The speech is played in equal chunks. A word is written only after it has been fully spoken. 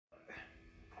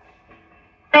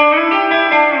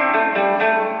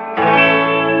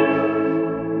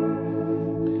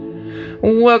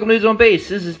welcome to News on Bass.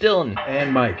 This is Dylan.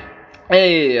 And Mike.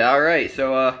 Hey, alright,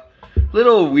 so,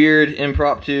 little weird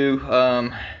impromptu,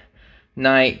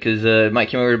 night, because, Mike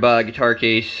came over to buy a guitar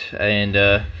case,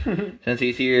 and, since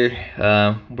he's here,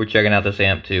 we're checking out this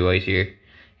amp, too, while he's here.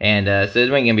 And, so this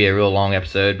ain't gonna be a real long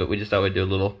episode, but we just thought we'd do a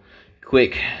little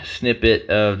quick snippet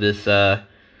of this,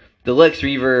 Deluxe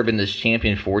Reverb and this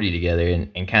Champion 40 together,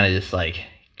 and kind of just, like,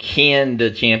 can the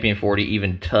Champion 40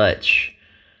 even touch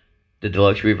the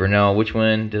Deluxe Reverb? No, which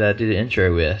one did I do the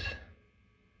intro with?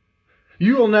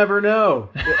 You will never know.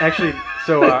 Actually,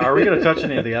 so are we going to touch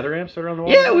any of the other amps that are on the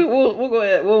wall? Yeah, we'll go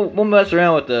ahead. We'll mess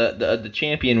around with the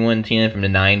Champion 110 from the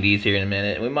 90s here in a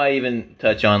minute. We might even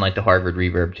touch on like the Harvard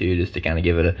Reverb too, just to kind of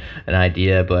give it an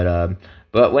idea.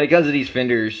 But when it comes to these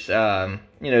Fenders,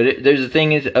 there's a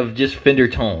thing of just Fender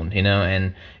tone,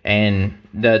 and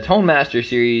the Tone Master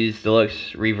Series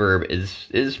Deluxe Reverb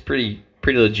is pretty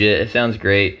legit. It sounds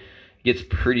great. Gets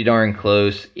pretty darn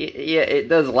close. It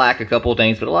does lack a couple of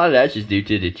things, but a lot of that's just due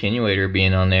to the attenuator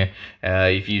being on there.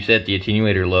 If you set the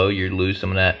attenuator low, you'd lose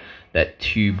some of that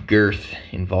tube girth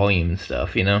and volume and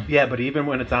stuff, Yeah, but even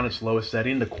when it's on its lowest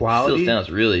setting, the quality still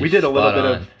sounds really. We did a little bit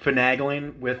on. of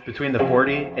finagling between the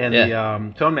 40 and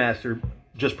the Tone Master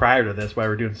just prior to this while we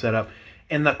were doing setup.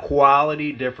 And the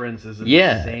quality difference is insane.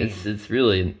 Yeah, it's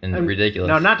really ridiculous.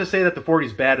 Now, not to say that the 40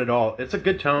 is bad at all. It's a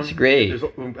good tone. It's great.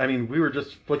 We were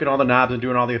just flicking all the knobs and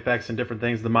doing all the effects and different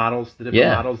things, the different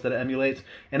models that it emulates.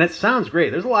 And it sounds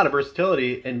great. There's a lot of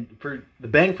versatility, and for the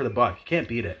bang for the buck, you can't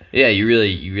beat it. Yeah, you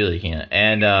really can't.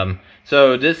 And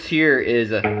so this here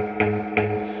is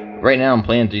right now I'm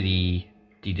playing through the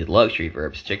Deluxe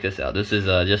Reverbs. Check this out. This is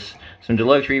just some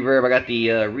Deluxe Reverb. I got the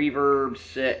reverb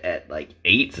set at like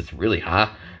 8, so it's really high.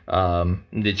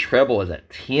 The treble is at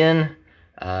 10,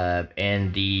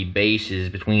 and the bass is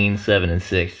between 7 and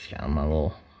 6. Kind of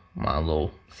my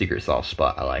little secret sauce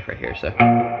spot I like right here. So give him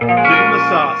the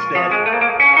sauce, Daddy.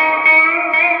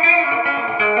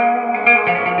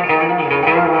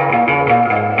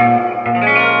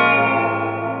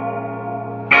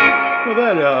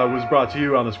 Well, that was brought to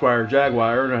you on the Squier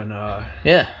Jaguar and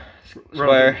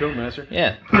Squier Tone Master.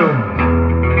 Yeah. So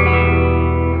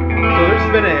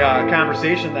there's been a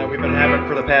conversation that we've been having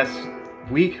for the past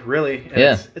week, really.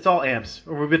 And it's all amps.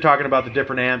 We've been talking about the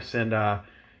different amps, and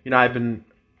I've been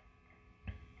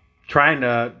trying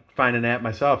to find an amp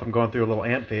myself. I'm going through a little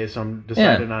amp phase, so I'm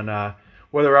deciding on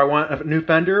whether I want a new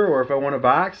Fender or if I want a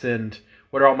Vox, and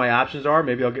what all my options are.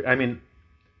 Maybe I'll get.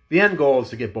 The end goal is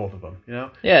to get both of them,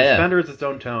 Yeah. Fender is its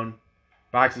own tone.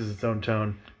 Vox is its own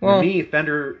tone. Well, for me,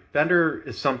 Fender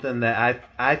is something that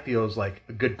I feel is like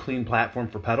a good, clean platform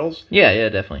for pedals. Yeah,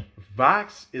 definitely.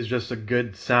 Vox is just a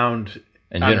good sound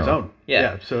in on general. its own.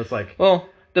 Yeah, so it's like... Well,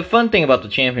 the fun thing about the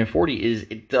Champion 40 is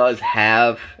it does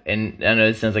have, and I know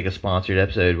it sounds like a sponsored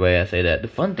episode the way I say that, the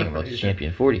fun thing about the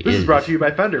Champion 40 This is brought to you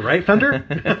by Fender, right, Fender?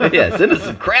 Yeah, send us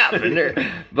some crap, Fender.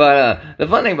 But the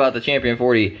fun thing about the Champion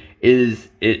 40 is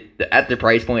at the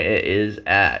price point it is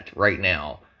at right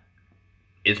now,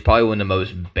 it's probably one of the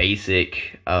most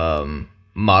basic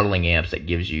modeling amps that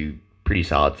gives you pretty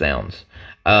solid sounds.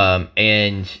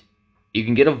 And you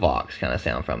can get a Vox kind of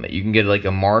sound from it. You can get like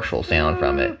a Marshall sound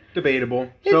from it. Debatable.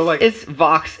 It's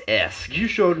Vox-esque. You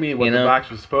showed me what the Vox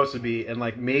was supposed to be, and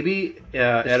like maybe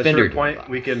at a certain point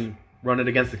we can run it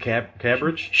against the cab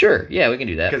bridge. Sure, yeah, we can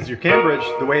do that. Because your cab bridge,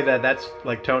 the way that's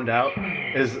like toned out,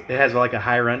 it has like a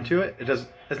higher end to it.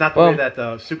 It's not the way that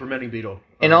the Super Mini Beetle.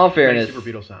 In all fairness, Super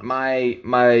Beetle sounds.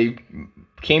 My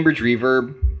Cambridge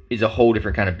Reverb is a whole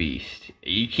different kind of beast.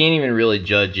 You can't even really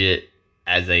judge it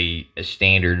as a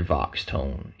standard Vox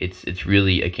tone. It's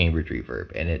really a Cambridge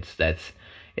Reverb, and it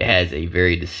has a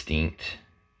very distinct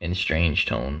and strange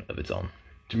tone of its own.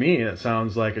 To me, it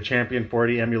sounds like a Champion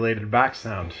 40 emulated Vox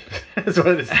sound. That's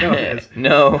what it sounds.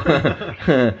 No,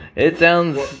 it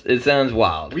sounds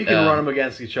wild. We can run them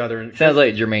against each other. It sounds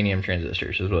like germanium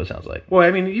transistors is what it sounds like.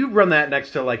 Well, you run that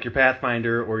next to like your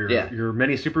Pathfinder or your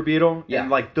Mini Super Beetle, and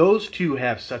like those two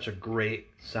have such a great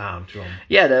sound to them.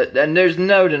 Yeah, and there's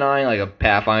no denying like a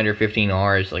Pathfinder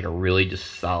 15R is like a really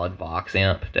just solid Vox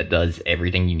amp that does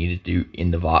everything you need to do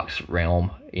in the Vox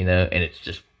realm, and it's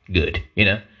just good,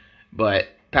 But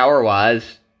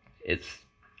power-wise, it's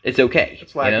okay.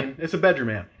 It's lacking. It's a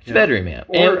bedroom amp. It's a bedroom amp.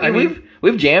 And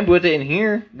we've jammed with it in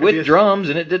here with drums,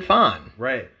 and it did fine.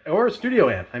 Right. Or a studio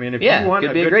amp. If you want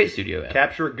a great studio amp.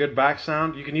 Capture a good Vox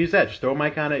sound, you can use that. Just throw a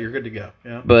mic on it, you're good to go.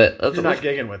 But you're not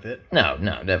gigging with it. No,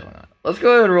 definitely not. Let's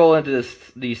go ahead and roll into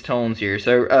these tones here.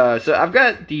 So I've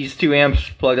got these two amps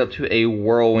plugged up to a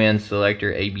Whirlwind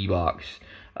Selector AB box.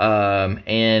 And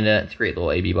it's a great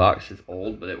little AB box. It's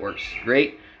old, but it works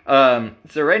great.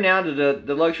 So right now to the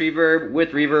deluxe reverb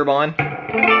with reverb on.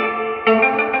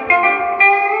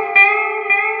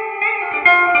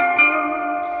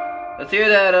 Let's hear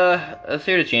that. Let's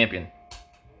hear the champion.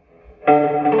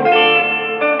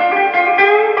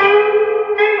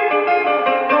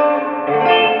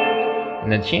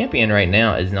 And the champion right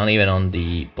now is not even on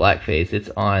the blackface. It's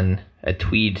on a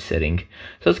tweed setting.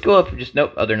 So let's go up. Just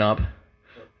nope. Other knob.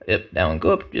 Yep, that one.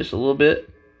 Go up just a little bit.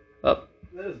 Up.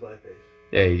 That is blackface.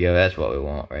 There you go. That's what we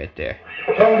want right there.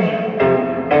 I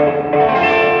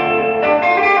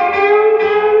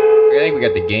think we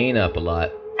got the gain up a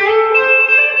lot.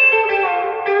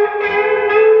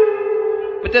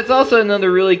 But that's also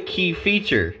another really key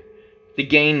feature. The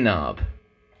gain knob.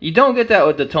 You don't get that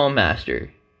with the Tone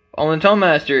Master. On the Tone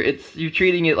Master, you're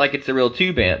treating it like it's a real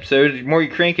tube amp. So the more you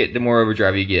crank it, the more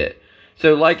overdrive you get.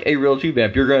 So like a real tube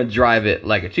amp, you're going to drive it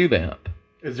like a tube amp.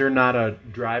 Is there not a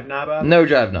drive knob on it? No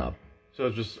drive knob. So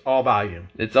it's just all volume.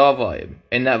 It's all volume.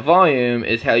 And that volume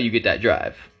is how you get that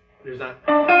drive. There's not.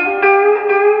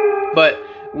 But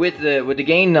with the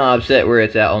gain knob set where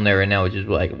it's at on there right now, which is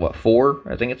like what, 4?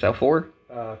 I think it's at 4.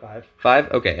 5.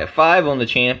 5. Okay, at 5 on the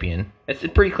champion, it's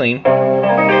pretty clean.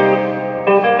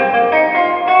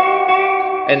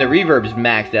 And the reverb is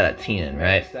maxed out at 10,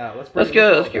 right? Let's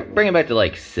bring it back to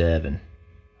like 7.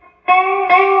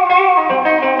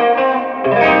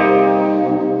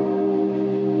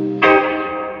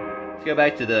 Let's go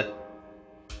back to this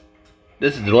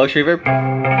is the deluxe reverb.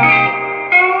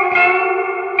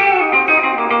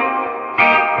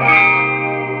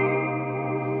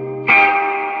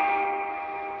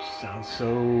 Sounds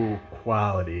so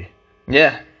quality.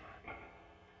 Yeah.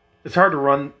 It's hard to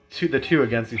run the two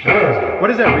against each other. What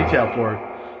does that retail for?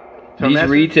 These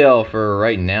retail for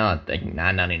right now, I think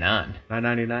 $9.99.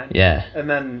 $9.99. Yeah. And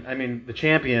then the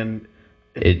champion.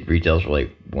 It retails for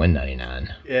like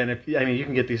 $1.99. And you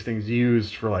can get these things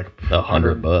used for like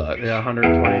 $100. Yeah,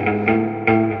 120.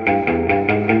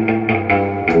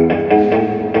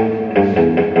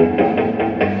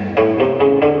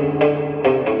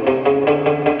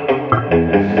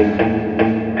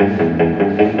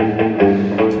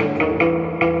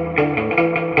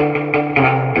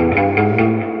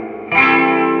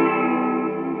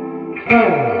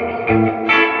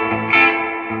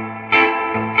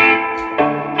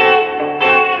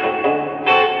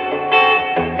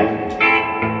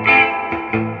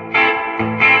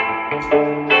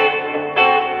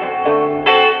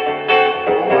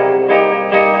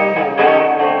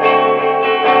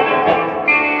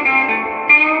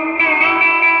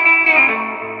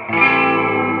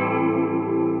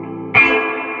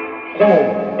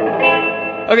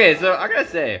 Okay, so I gotta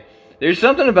say, there's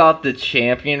something about the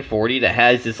Champion 40 that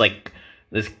has this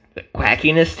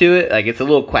quackiness to it. Like, it's a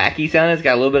little quacky sound. It's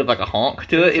got a little bit of like a honk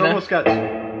to it. It's almost got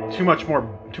too much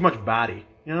body.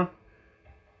 You know.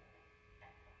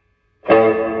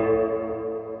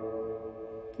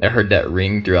 I heard that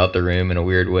ring throughout the room in a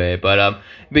weird way, but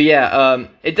yeah,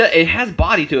 it has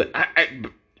body to it.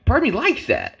 Part of me likes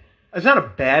that. It's not a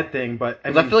bad thing, but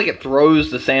I feel like it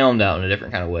throws the sound out in a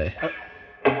different kind of way.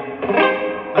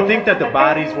 I think that the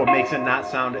body's what makes it not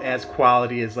sound as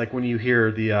quality as like when you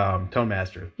hear the Tone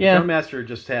Master. Yeah. The Tone Master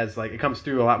just has it comes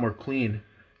through a lot more clean,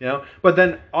 you know. But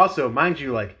then also, mind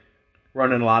you,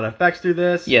 running a lot of effects through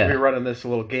this. Yeah. We're running this a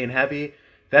little gain heavy.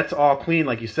 That's all clean,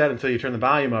 like you said, until you turn the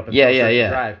volume up. And Yeah.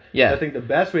 Drive. Yeah. I think the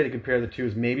best way to compare the two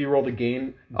is maybe roll the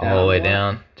gain down all the way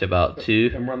down to about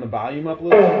 2, and run the volume up a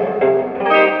little bit.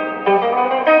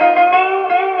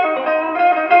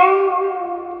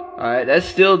 Alright, that's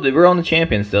still, we're on the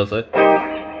champion still, so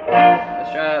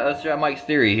let's try Mike's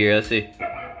theory here. Let's see.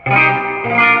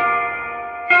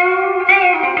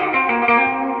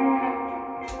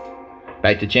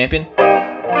 Back to champion.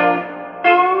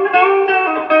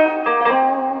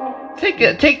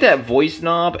 Take that voice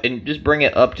knob and just bring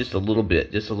it up just a little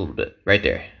bit, right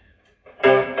there.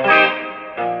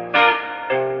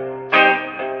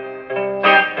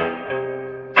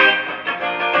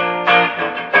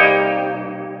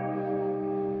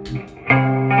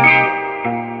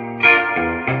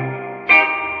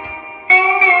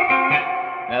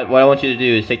 What I want you to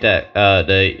do is take that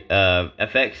the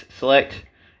FX select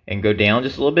and go down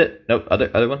just a little bit. Nope, other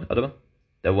one.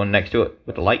 The one next to it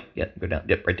with the light. Yep, go down.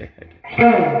 Yep, right there.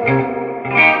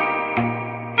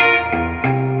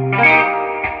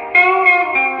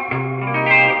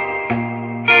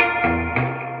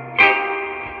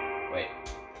 Wait.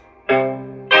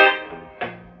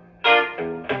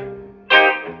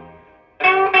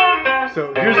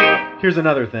 So here's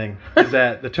another thing is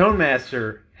that the Tone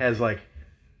Master has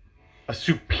a a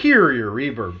superior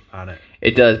reverb on it.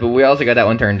 It does, but we also got that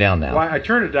one turned down now. Well, I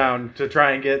turned it down to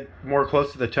try and get more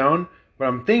close to the tone, but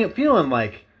I'm feeling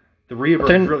like the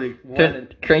reverb really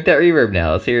crank that reverb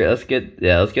now. Let's hear it.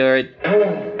 Let's go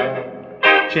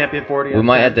right. Champion 40. We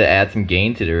might have to add some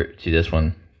gain to this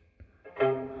one.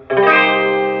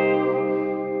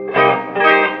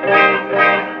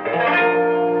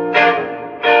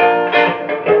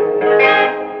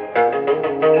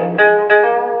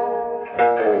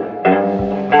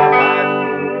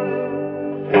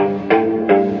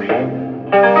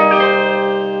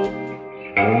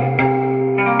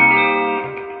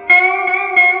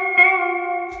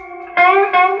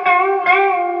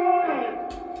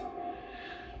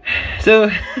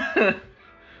 So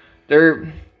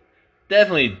they're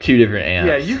definitely two different amps.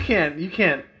 Yeah, you can't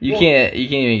can't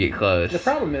even get close. The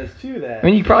problem is too that I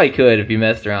mean, you probably could if you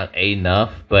messed around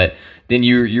enough, but then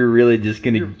you're really just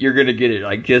you're gonna get it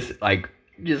like just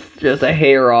a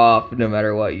hair off no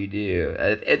matter what you do.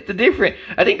 It's the different.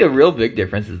 I think the real big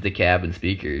difference is the cabin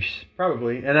speakers.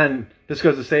 Probably, and then this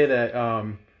goes to say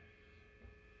that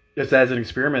just as an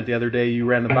experiment, the other day you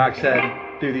ran the box head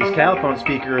through these Caliphone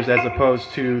speakers as opposed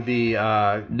to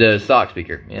the stock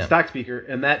speaker, stock speaker,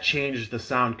 and that changed the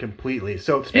sound completely.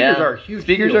 So speakers are a huge.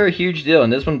 Speakers deal. are a huge deal,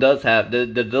 and this one does have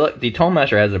the Tone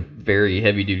Master has a very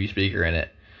heavy duty speaker in it.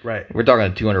 Right. We're talking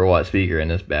a 200-watt speaker in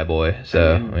this bad boy.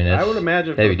 So I would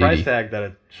imagine for the price duty tag that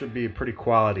it should be pretty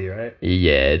quality, right?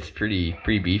 Yeah, it's pretty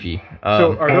beefy.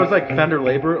 So are those like Fender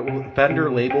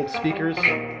labeled speakers,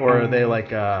 or are they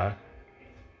like?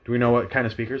 Do we know what kind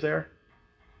of speakers they are?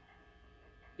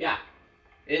 Yeah,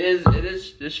 it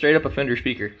is just straight up a Fender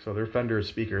speaker. So they're Fender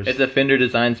speakers. It's a Fender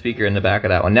design speaker in the back of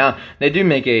that one. Now they do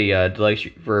make a deluxe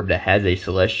reverb that has a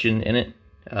Celestion in it.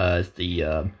 It's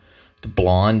the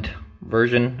blonde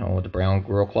version with the brown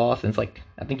grill cloth, and it's like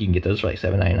I think you can get those for like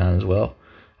 $7.99 as well,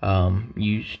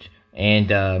 used. And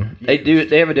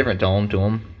they have a different tone to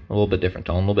them, a little bit different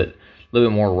tone, a little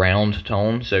bit more round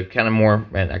tone, so kind of more,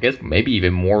 and I guess maybe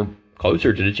even more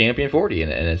closer to the Champion 40 in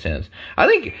a sense. I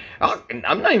think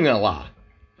I'm not even gonna lie.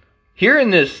 Hearing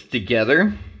this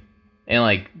together and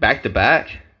like back to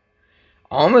back,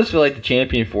 I almost feel like the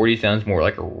Champion 40 sounds more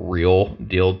like a real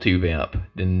deal tube amp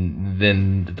than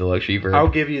the Deluxe Reverb. I'll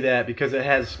give you that because it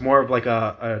has more of like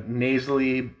a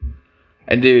nasally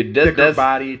and dude, that's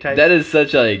body type. That is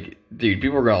such like, dude,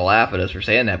 people are gonna laugh at us for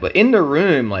saying that, but in the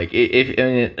room, like if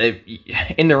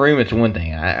in the room, it's one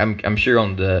thing. I'm sure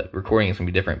on the recording it's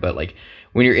gonna be different, but like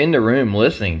when you're in the room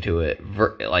listening to it,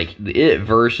 like it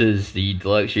versus the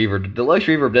Deluxe Reverb, the Deluxe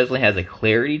Reverb definitely has a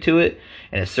clarity to it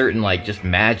and a certain like just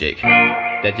magic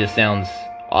that just sounds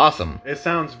awesome. It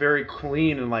sounds very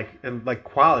clean and like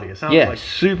quality. It sounds like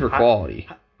super quality.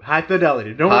 High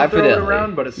fidelity. Don't want to throw it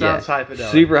around, but it sounds high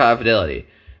fidelity. Super high fidelity.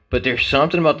 But there's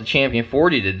something about the Champion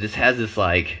 40 that just has this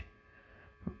like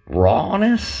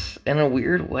rawness in a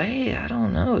weird way. I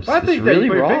don't know. It's, I think really that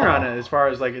you put raw. your finger on it as far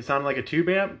as like it sounded like a tube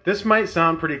amp. This might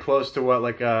sound pretty close to what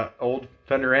like a old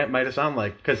Fender amp might have sounded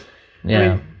like. Because I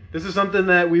mean, this is something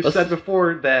that we've said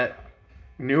before, that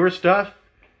newer stuff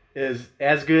is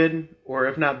as good or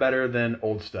if not better than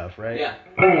old stuff, right? Yeah.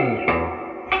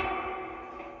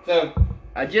 So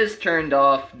I just turned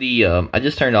off the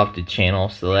channel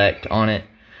select on it.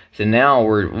 So now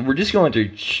we're just going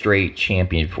through straight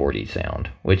Champion 40 sound,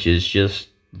 which is just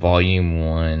volume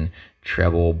 1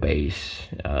 treble bass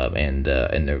and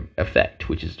the effect,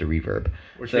 which is the reverb.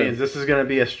 Which means this is going to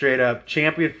be a straight up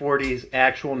Champion 40's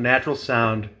actual natural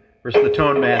sound versus the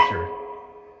Tone Master.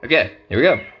 Okay, here we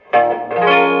go.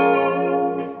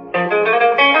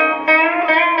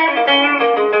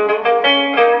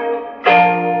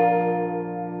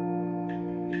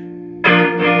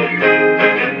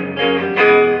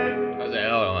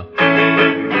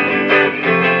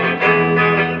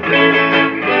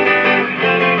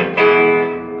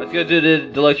 Let's go to the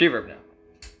Deluxe Reverb now.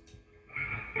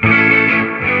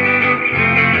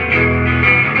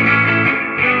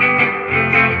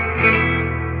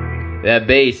 That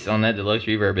bass on that Deluxe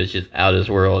Reverb is just out of this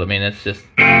world. I mean, it's just...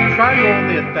 Try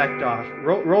rolling the effect off.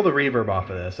 Roll the reverb off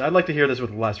of this. I'd like to hear this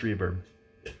with less reverb.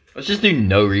 Let's just do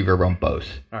no reverb on both.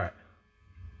 Alright.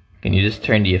 Can you just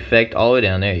turn the effect all the way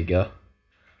down? There you go.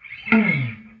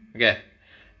 Okay.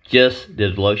 Just the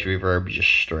Deluxe Reverb, just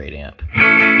straight amp.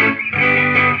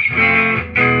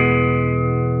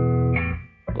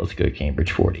 Let's go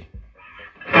Cambridge 40.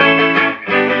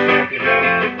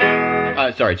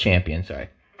 Sorry, Champion, sorry.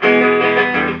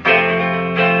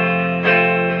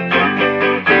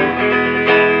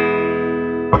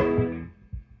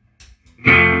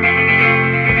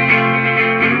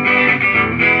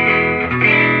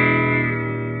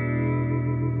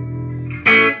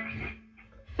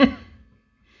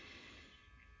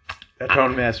 That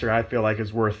Tone Master, I feel like,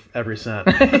 is worth every cent.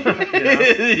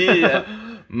 Yeah,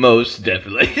 most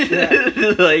definitely.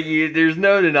 Yeah. Like there's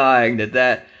no denying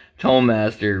that Tone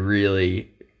Master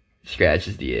really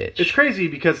scratches the itch. It's crazy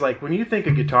because, like, when you think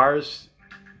of guitars,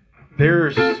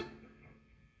 there's the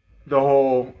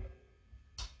whole,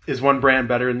 is one brand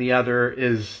better than the other?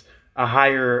 Is a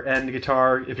higher end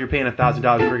guitar, if you're paying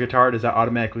 $1,000 for a guitar, does that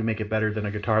automatically make it better than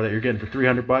a guitar that you're getting for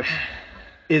 $300?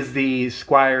 Is the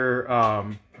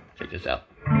Squier Check this out.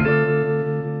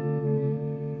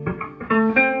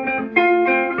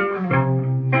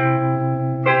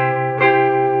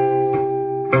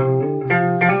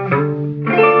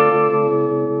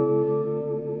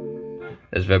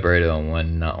 There's vibrato on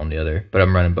one, not on the other, but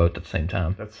I'm running both at the same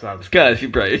time. that sounds Guys,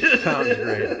 you probably sounds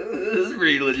great. This is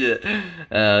pretty legit.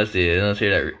 Let's see. Let's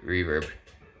hear that reverb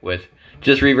with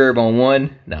just reverb on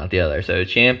one, not the other. So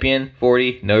Champion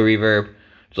 40, no reverb.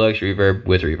 Deluxe reverb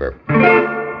with reverb.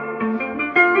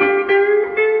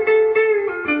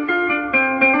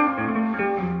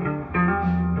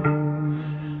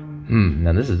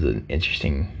 Now this is an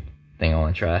interesting thing I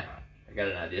want to try. I got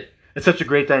an idea. It's such a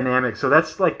great dynamic. So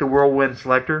that's like the Whirlwind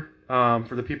selector for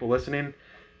the people listening.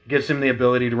 It gives him the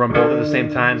ability to run both at the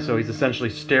same time. So he's essentially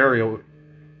stereo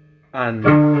on.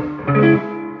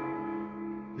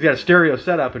 He's got a stereo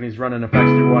setup and he's running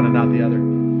effects through one and not the other,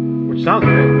 which sounds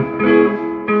great.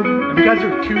 And because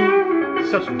they're two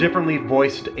such differently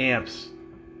voiced amps,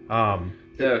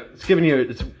 it's giving you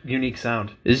its unique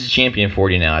sound. This is Champion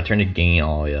 40 now. I turned the gain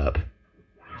all the way up.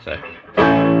 So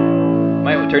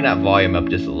might turn that volume up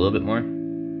just a little bit more.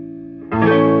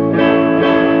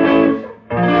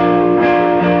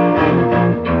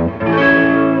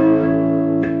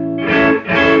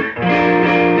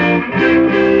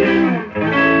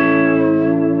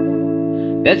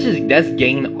 That's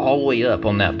gain all the way up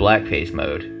on that blackface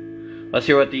mode. Let's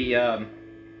hear what the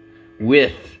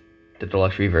with the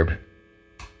deluxe reverb.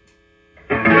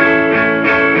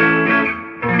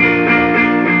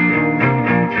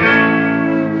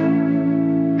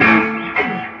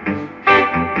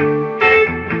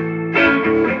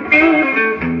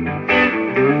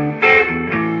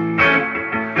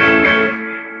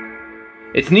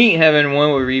 It's neat having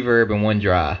one with reverb and one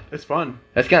dry. It's fun.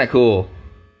 That's kind of cool.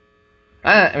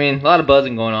 I mean, a lot of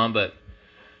buzzing going on, but...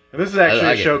 And this is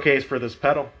actually a showcase for this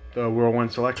pedal, the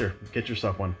Whirlwind Selector. Get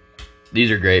yourself one.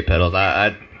 These are great pedals.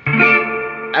 I've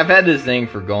had this thing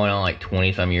for going on like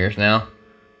 20-some years now,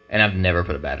 and I've never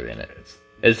put a battery in it.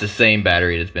 It's the same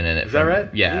battery that's been in it. Is that right?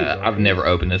 Yeah, I've never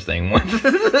opened this thing once.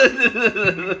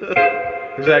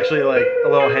 There's actually like a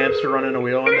little hamster running a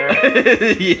wheel in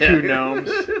there. Yeah. Two gnomes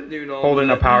holding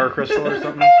a power crystal or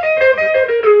something.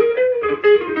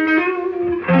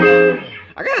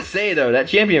 I gotta say though, that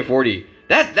Champion 40,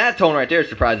 that tone right there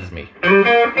surprises me.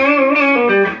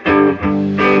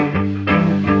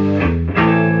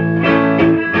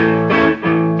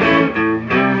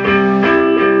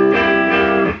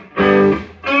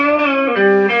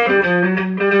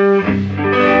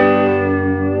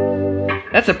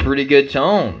 That's a pretty good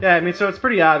tone. Yeah, I mean, so it's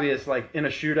pretty obvious, like, in a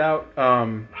shootout,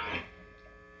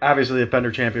 obviously the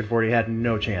Fender Champion 40 had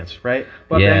no chance, right?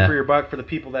 But bang for your buck, for the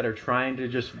people that are trying to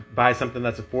just buy something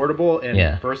that's affordable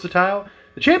and versatile,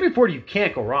 the Champion 40 you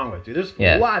can't go wrong with, dude. There's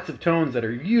lots of tones that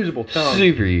are usable tones.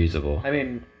 Super usable. I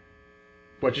mean,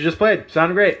 what you just played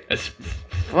sounded great. It's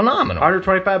phenomenal.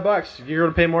 $125. You're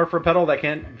going to pay more for a pedal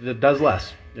that does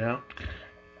less, you know?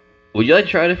 Would you like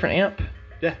to try a different amp?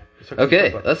 Yeah.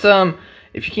 Okay, let's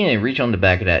if you can reach on the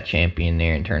back of that Champion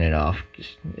there and turn it off,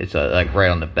 it's like right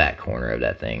on the back corner of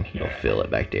that thing. You'll feel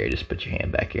it back there. Just put your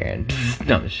hand back here and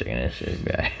no, I'm just shaking this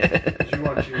guy. You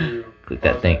want to click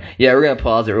that thing. Yeah, we're gonna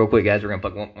pause it real quick, guys. We're gonna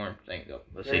plug one more thing. Go.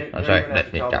 Let's see. I'm sorry.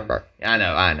 I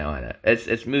know.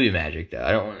 It's movie magic though.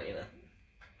 I don't want to,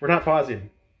 We're not pausing.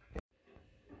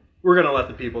 We're gonna let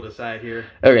the people decide here.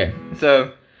 Okay,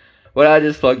 so what I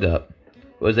just plugged up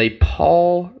was a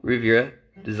Paul Revere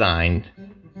designed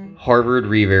Harvard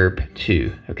Reverb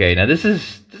 2. Okay, now this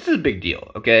is a big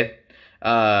deal. Okay,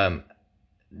 the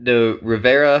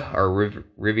Rivera or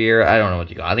Riviera, I don't know what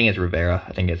you call it. I think it's Rivera.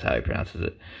 I think that's how he pronounces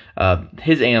it.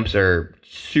 His amps are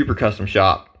super custom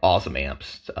shop, awesome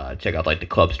amps. Check out like the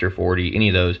Clubster 40, any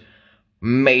of those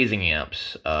amazing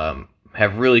amps.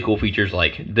 Have really cool features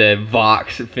like the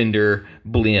Vox Fender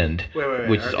blend,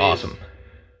 which is awesome.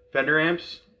 Fender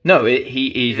amps? No,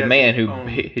 he's a man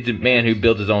who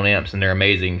builds his own amps, and they're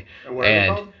amazing.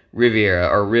 And Riviera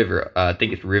or River, I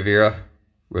think it's Rivera.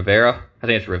 I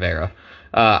think it's Rivera.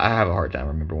 I have a hard time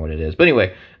remembering what it is, but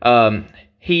anyway,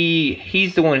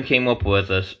 he's the one who came up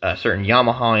with a certain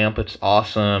Yamaha amp. It's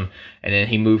awesome, and then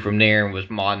he moved from there and was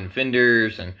modding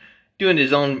Fenders and doing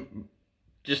his own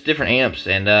just different amps,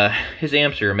 and his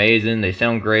amps are amazing. They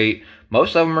sound great.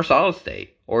 Most of them are solid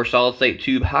state or solid state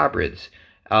tube hybrids.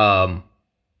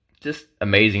 Just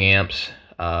amazing amps.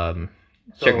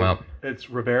 Check them out. It's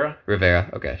Rivera. Rivera.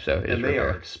 Okay, so it's and they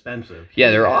Rivera. are expensive. Yeah,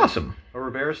 they're awesome. A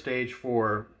Rivera Stage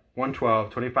 4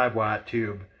 112 25 watt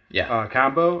tube. Yeah.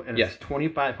 Combo, and it's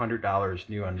 $2,500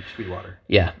 new on Sweetwater.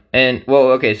 Yeah, and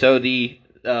well, okay, so these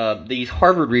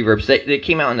Harvard reverbs they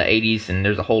came out in the 80s, and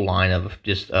there's a whole line of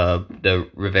just the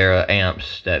Rivera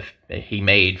amps that he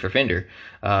made for Fender,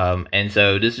 and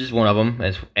so this is one of them,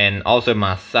 and also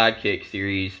my Sidekick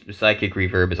series, the Sidekick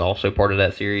reverb is also part of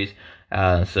that series.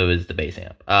 So is the bass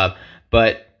amp.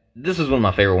 But this is one of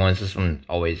my favorite ones. This one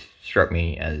always struck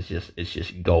me as it's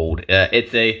just gold.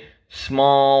 It's a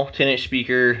small 10-inch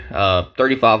speaker,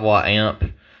 35 watt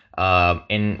amp.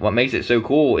 And what makes it so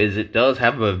cool is it does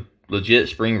have a legit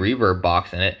spring reverb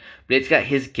box in it, but it's got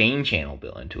his gain channel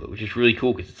built into it, which is really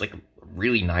cool because it's like a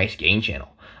really nice gain channel.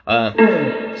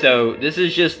 So this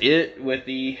is just it with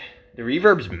the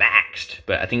reverb's maxed,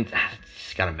 but I think it's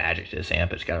just got a magic to this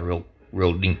amp. It's got a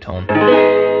real neat tone.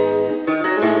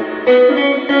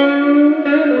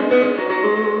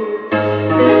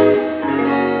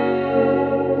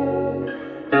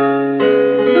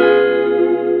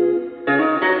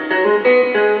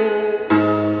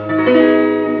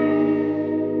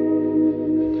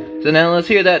 So now let's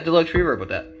hear that deluxe reverb with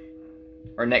that.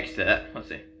 Or next to that. Let's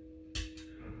see.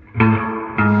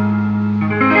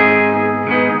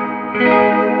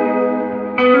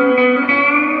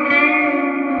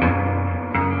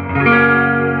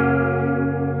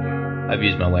 I've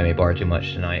used my whammy bar too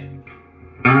much tonight.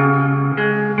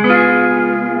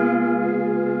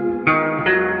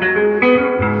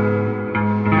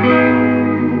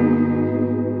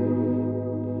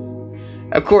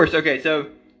 Of course, okay, so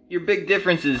your big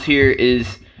differences here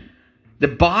is the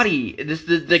body,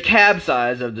 the cab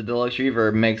size of the deluxe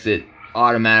reverb makes it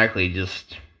automatically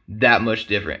just that much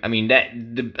different. I mean,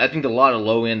 I think a lot of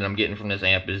low end that I'm getting from this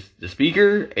amp is the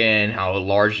speaker and how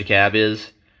large the cab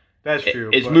is. That's true.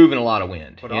 It's moving a lot of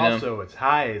wind. But also, its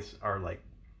highs are like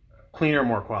cleaner,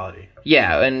 more quality.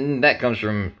 Yeah, and that comes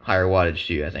from higher wattage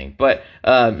too, I think. But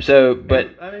I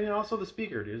mean, also the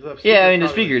speaker, dude.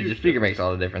 The speaker makes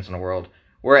all the difference in the world.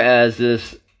 Whereas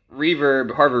this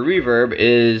reverb, Harvard reverb,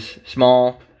 is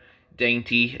small,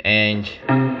 dainty, and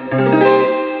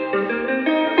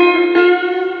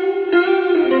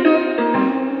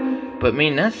but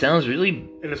man, that sounds really.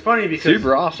 And it's funny because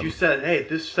super awesome. You said, "Hey,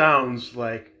 this sounds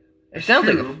like." It sounds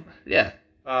like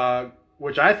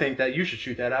which I think that you should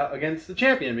shoot that out against the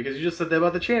Champion because you just said that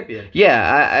about the Champion.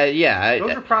 Yeah,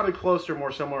 those are probably closer,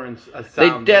 more similar in sound. They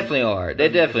definitely are. They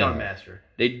definitely are. Master.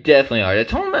 They definitely are. The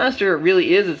Tone Master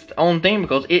really is its own thing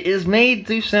because it is made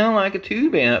to sound like a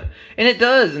tube amp, and it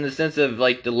does in the sense of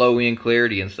like the low end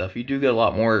clarity and stuff. You do get a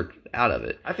lot more out of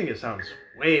it. I think it sounds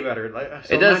way better.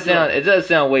 It does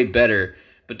sound way better.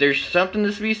 But there's something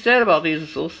to be said about these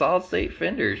little solid state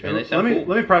Fenders, man. They sound cool.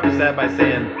 Let me preface that by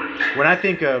saying, when I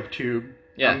think of tube,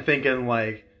 I'm thinking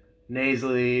like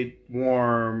nasally,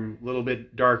 warm, a little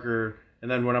bit darker, and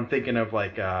then when I'm thinking of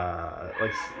like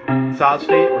solid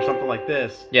state or something like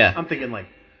this, I'm thinking like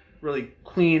really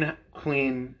clean,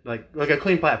 like a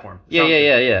clean platform.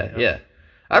 Yeah.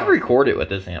 I've recorded with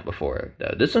this amp before,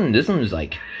 though. This one's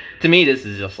like, to me, this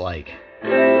is just like.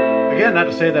 Again, not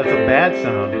to say that's a bad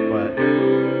sound, but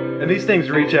and these things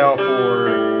reach out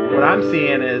for what I'm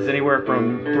seeing is anywhere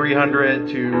from $300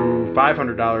 to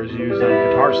 $500 used on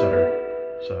Guitar Center.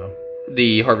 So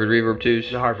the Harvard Reverb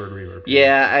 2s. The Harvard Reverb.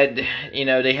 Yeah,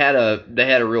 they had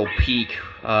a real peak.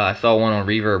 I saw one on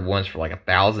Reverb once for like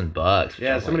 $1,000.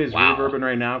 Yeah, somebody's reverbing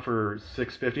right now for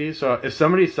 $650. So if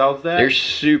somebody sells that, they're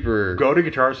super. Go to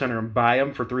Guitar Center and buy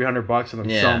them for $300 and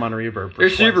then sell them on Reverb. They're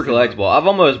super collectible. I've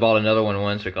almost bought another one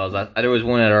once because there was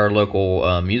one at our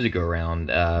local music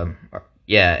go-around. And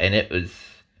it was,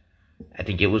 I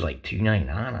think it was like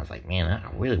 $299. I was like, man, I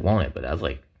really want it, but I was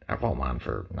like, I bought mine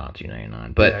for not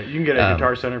 $299, but yeah, you can get a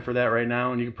Guitar Center for that right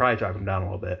now, and you can probably talk them down a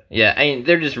little bit. Yeah, I mean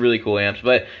they're just really cool amps.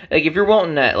 But like if you're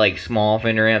wanting that like small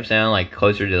Fender amp sound, like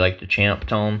closer to like the Champ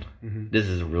tone, this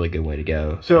is a really good way to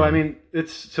go. So I mean,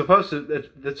 it's supposed to.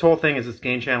 This whole thing is its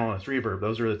gain channel and its reverb.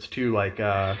 Those are its two like.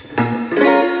 Yeah,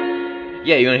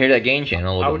 you want to hear that gain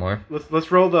channel a little bit more?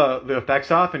 Let's roll the effects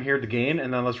off and hear the gain,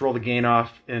 and then let's roll the gain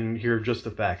off and hear just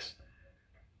effects.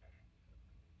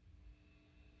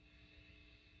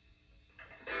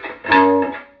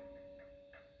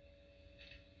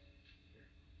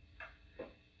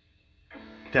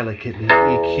 Delicately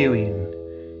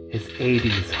EQing his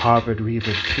 80s Harvard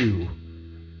Reverb 2.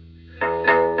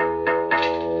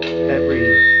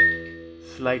 Every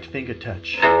slight finger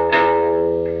touch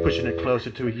pushing it closer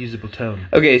to a usable tone.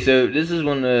 Okay, so this is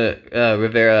one of the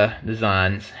Rivera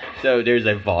designs. So there's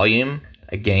a volume,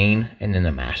 a gain, and then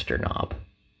a master knob.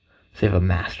 So you have a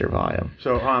master volume.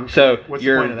 So what's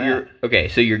the point of that? Okay,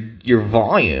 so your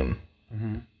volume,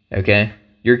 okay,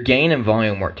 your gain and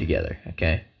volume work together,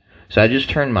 okay. So I just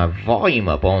turned my volume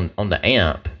up on the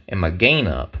amp and my gain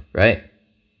up, right,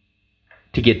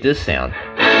 to get this sound.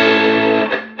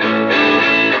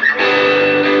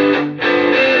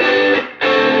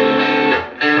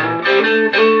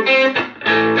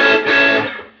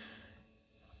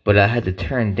 But I had to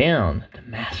turn down the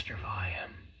master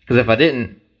volume because if I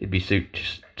didn't, it'd be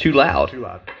too loud. Too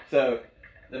loud. So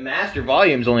the master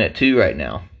volume's only at 2 right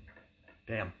now.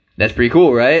 Damn. That's pretty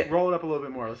cool, right? Roll it up a little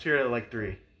bit more. Let's hear it at like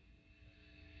 3.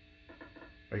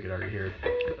 Oh, you can already hear it.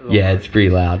 Yeah, it's pretty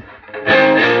loud.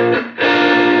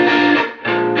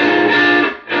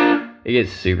 It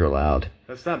gets super loud.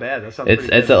 That's not bad. That sounds it's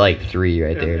pretty good. It's at like 3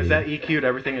 right there. Is that EQ'd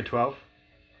everything at 12?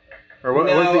 Or what?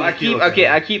 No, I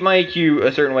keep my EQ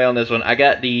a certain way on this one. I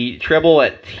got the treble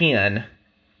at 10.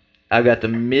 I've got the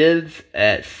mids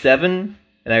at 7,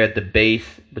 and I got the bass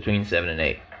between 7 and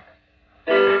 8.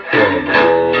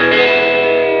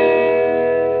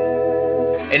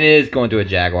 And it is going through a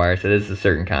Jaguar, so this is a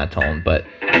certain kind of tone, but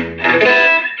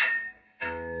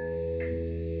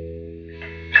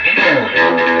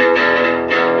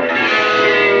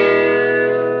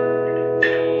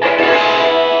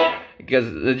because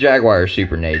the Jaguar is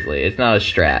super nasally. It's not a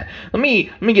Strat. Let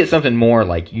me get something more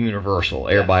like universal.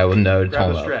 Everybody will know to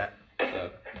tone up. Strat.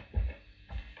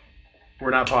 We're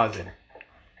not pausing,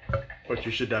 but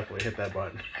you should definitely hit that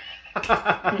button.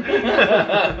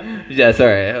 Yeah,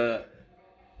 sorry.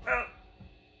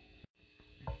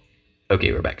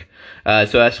 Okay, we're back.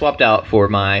 So I swapped out for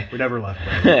my we never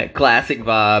left. classic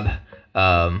Vibe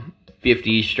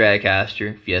 50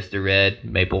 Stratocaster Fiesta Red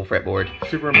maple fretboard.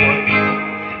 Super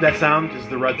important. That sound is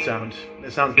the red sound.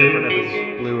 It sounds different if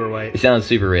it's blue or white. It sounds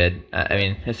super red. I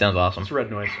mean, it sounds awesome. It's red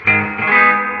noise.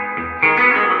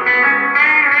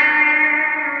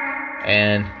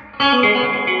 And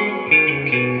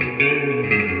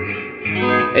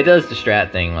it does the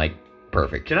Strat thing like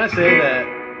perfect. Can I say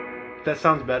that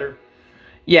sounds better?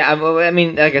 Yeah, I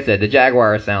mean, like I said, the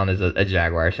Jaguar sound is a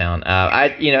Jaguar sound.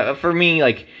 For me,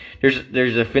 like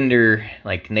there's a Fender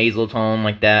like nasal tone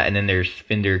like that, and then there's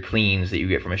Fender cleans that you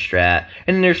get from a Strat,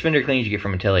 and then there's Fender cleans you get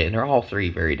from a Tele, and they're all 3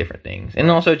 very different things.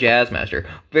 And also Jazzmaster,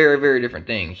 very very different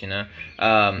things. Hear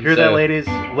that, ladies?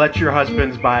 Let your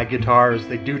husbands buy guitars.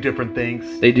 They do different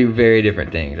things. They do very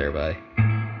different things, everybody.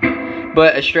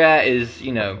 But a Strat is,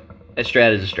 a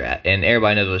Strat is a Strat, and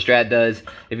everybody knows what a Strat does.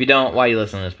 If you don't, why are you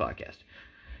listening to this podcast?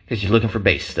 Because you're looking for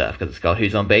bass stuff, because it's called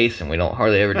Who's on Bass, and we don't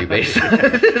hardly ever do bass.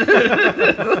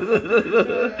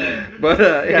 But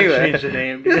anyway. Change the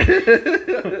name.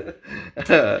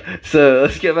 So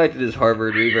let's get back to this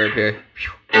Harvard reverb here.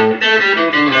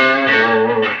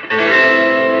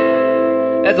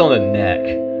 That's on the neck.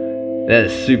 That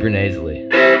is super nasally.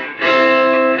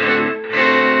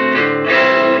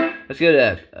 Let's go to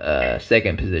that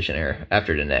second position here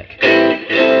after the neck.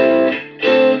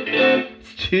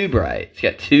 Too bright. It's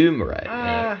got too bright.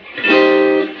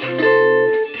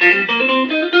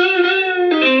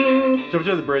 Jump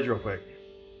to the bridge real quick.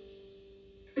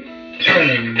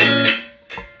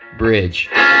 Bridge.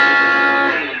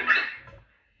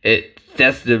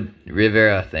 That's the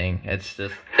Rivera thing. It's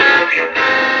just.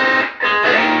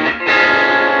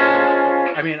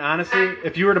 I mean, honestly,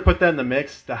 if you were to put that in the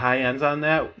mix, the high ends on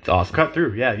that, it's awesome. Cut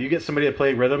through. Yeah, you get somebody to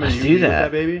play rhythm and Let's you do use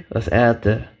that baby. Let's add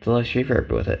the deluxe reverb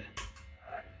with it.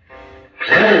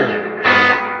 You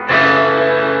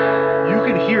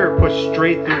can hear it push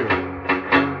straight through.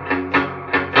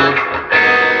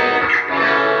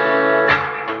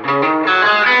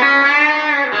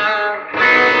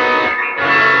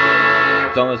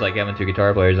 It's almost like having 2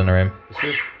 guitar players in the room. It's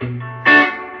true.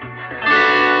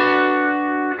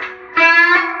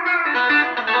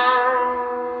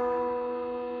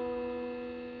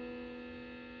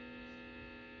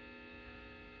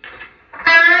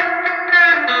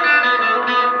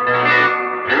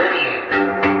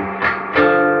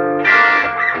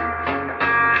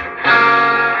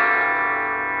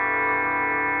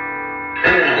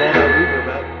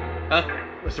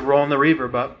 It's rolling the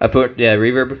reverb up. I put,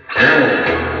 reverb.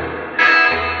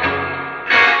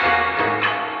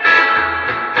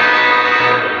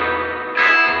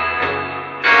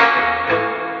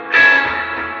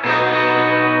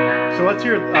 So let's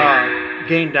hear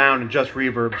gain down and just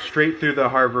reverb straight through the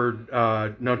Harvard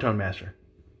No Tone Master.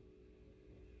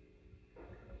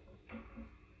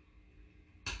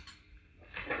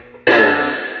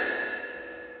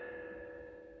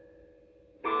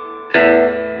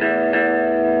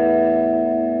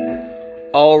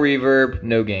 All reverb,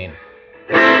 no gain.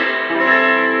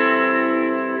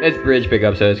 It's bridge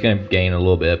pickup, so it's going to gain a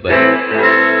little bit, but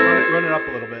run it up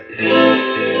a little bit.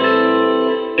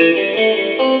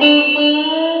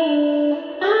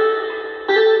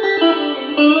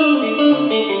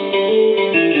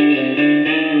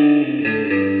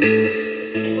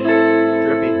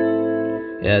 Drippy.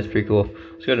 Yeah, it's pretty cool.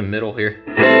 Let's go to middle here.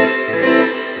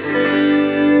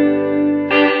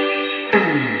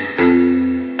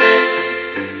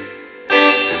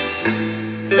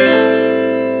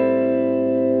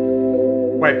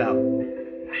 Wipe out.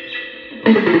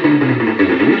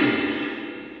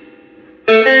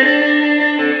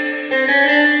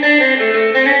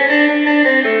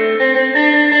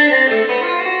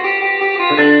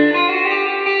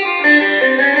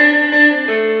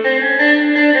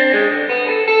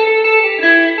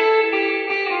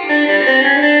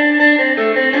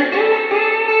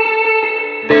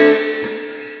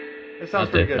 It sounds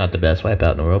pretty good. Not the best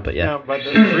wipeout in the world, but yeah. No, but the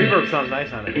reverb sounds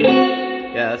nice on it.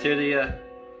 Yeah, let's hear the.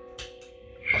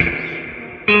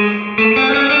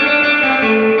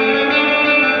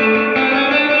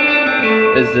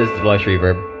 This is deluxe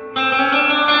reverb.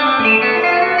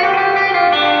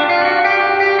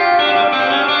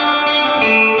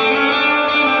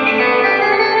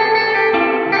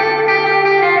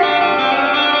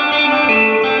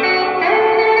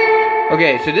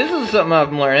 Okay, so this is something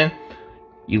I'm learning.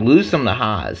 You lose some of the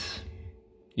highs.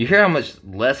 You hear how much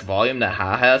less volume that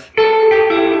high has?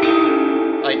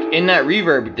 Like, in that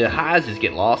reverb, the highs just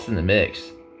get lost in the mix.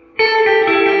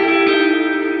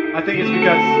 I think it's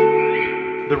because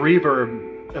the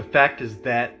reverb effect is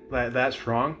that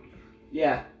strong.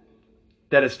 Yeah.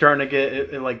 That it's starting to get,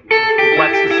 it like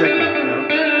wets the signal, you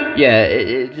know? Yeah,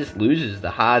 it just loses the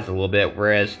highs a little bit,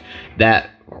 whereas that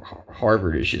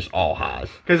Harvard is just all highs.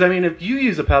 Because, I mean, if you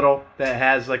use a pedal that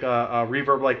has like a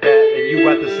reverb like that and you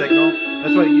wet the signal,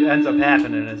 that's what ends up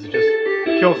happening is it just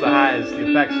kills the highs. The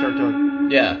effects start to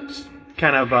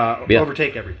kind of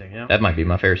overtake everything, you know? That might be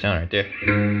my favorite sound right there.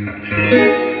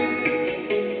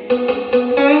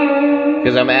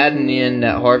 Because I'm adding in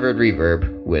that Harvard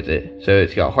reverb with it. So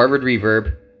it's got Harvard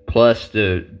reverb plus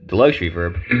the deluxe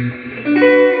reverb.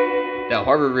 That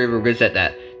Harvard reverb gets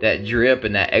that drip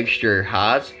and that extra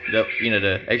highs,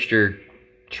 the extra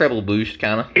treble boost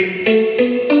kind of.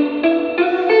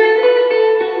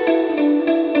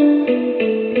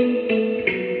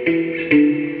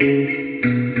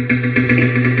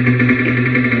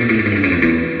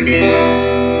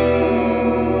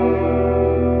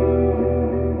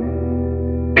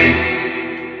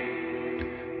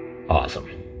 Awesome.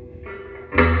 You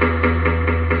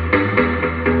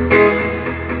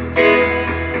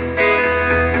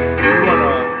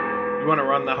want to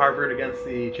run the Harvard against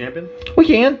the champion? We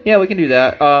can. Yeah, we can do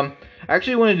that. I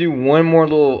actually want to do one more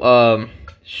little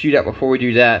shootout before we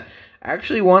do that. I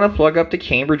actually want to plug up the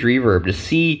Cambridge Reverb to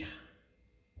see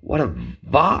what a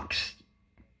Vox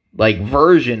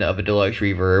version of a deluxe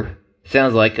reverb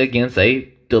sounds like against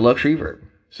a deluxe reverb.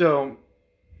 So,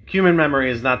 human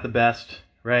memory is not the best,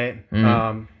 right?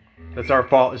 Mm-hmm. That's our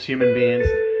fault as human beings.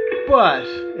 But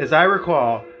as I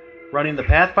recall, running the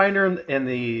Pathfinder and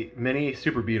the Mini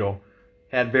Super Beetle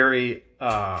had very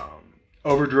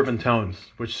overdriven tones,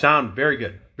 which sound very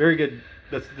good. Very good.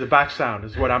 That's the Vox sound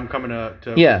is what I'm coming to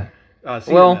see them as.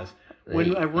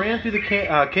 When I ran through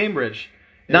the Cambridge...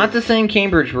 Not the same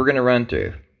Cambridge we're going to run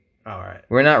through. All right.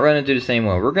 We're not running through the same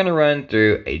one. We're going to run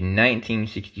through a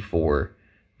 1964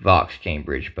 Vox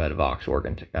Cambridge by the Vox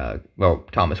Organ,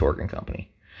 Thomas Organ Company.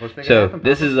 So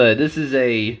this is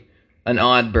an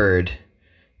odd bird,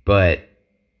 but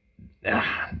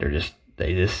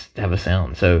they just have a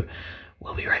sound. So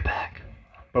we'll be right back.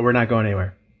 But we're not going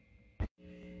anywhere.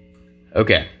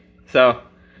 Okay, so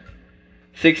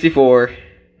 64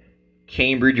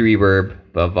 Cambridge Reverb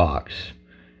by Vox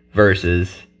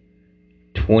versus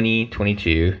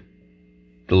 2022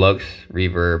 Deluxe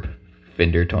Reverb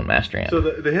Fender Tone Master Amp. So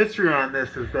the history on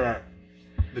this is that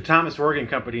the Thomas Organ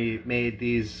Company made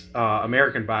these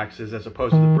American boxes as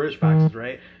opposed to the British boxes,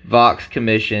 right? Vox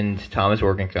commissioned Thomas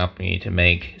Organ Company to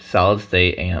make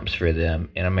solid-state amps for them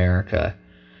in America,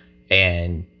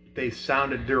 and they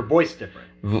were voiced different.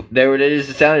 They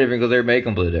just sounded different because they were made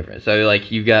completely different. So,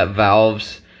 like, you've got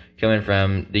valves coming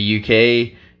from the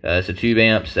UK, so tube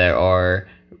amps that are,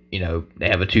 they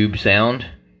have a tube sound,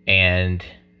 and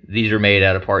these are made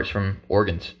out of parts from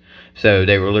organs. So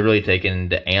they were literally taking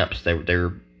the amps they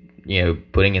were,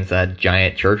 putting inside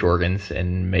giant church organs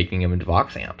and making them into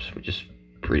Vox amps, which is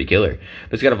pretty killer.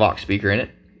 But it's got a Vox speaker in it,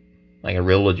 like a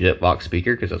real legit Vox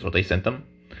speaker, because that's what they sent them.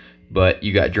 but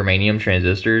you got germanium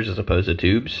transistors as opposed to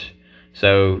tubes.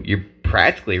 So you're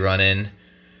practically running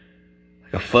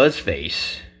like a fuzz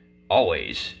face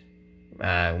always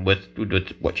with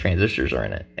what transistors are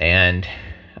in it. And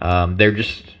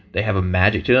they have a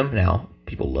magic to them. Now,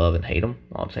 people love and hate them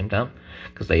all at the same time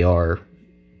because they're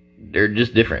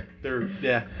just different.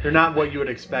 They're not what you would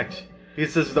expect.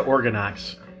 This is the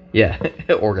Organox. Yeah,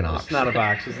 Organox. It's not a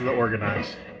box. This is the Organox.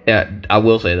 Yeah, I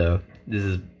will say though, this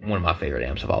is one of my favorite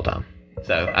amps of all time.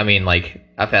 So, I mean, like,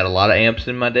 I've had a lot of amps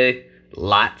in my day,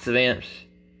 lots of amps.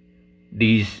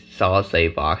 These solid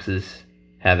state boxes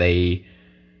have a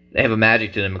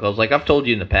magic to them because, like I've told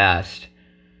you in the past,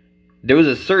 there was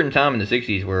a certain time in the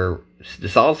 60s where the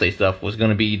solid state stuff was going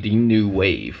to be the new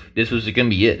wave. This was going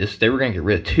to be it. They were going to get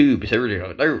rid of tubes.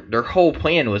 Their whole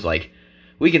plan was like,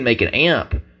 we can make an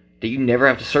amp that you never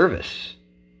have to service.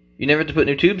 You never have to put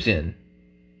new tubes in.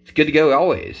 It's good to go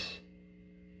always.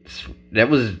 That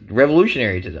was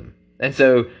revolutionary to them. And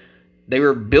so they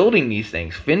were building these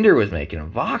things. Fender was making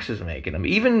them. Vox was making them.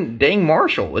 Even dang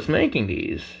Marshall was making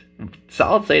these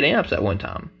solid state amps at one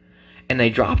time. And they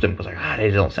dropped them because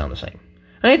they don't sound the same.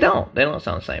 And they don't. They don't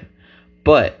sound the same.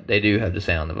 But they do have the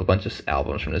sound of a bunch of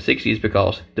albums from the 60s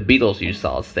because the Beatles used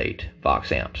solid state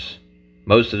Vox amps.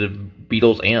 Most of the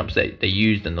Beatles amps that they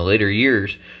used in the later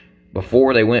years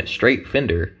before they went straight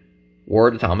Fender were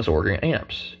the Thomas Organ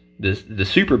amps. The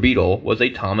Super Beetle was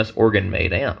a Thomas Organ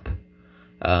made amp.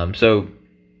 So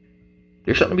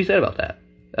there's something to be said about that.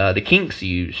 The Kinks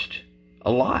used a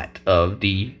lot of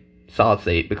the solid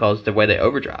state because the way they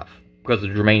overdrive. Because the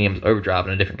germanium's overdrive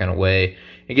in a different kind of way.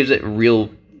 It gives it a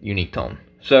real unique tone.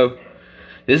 So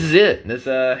this is it. Let's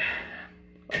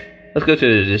go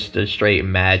to just the straight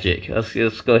magic.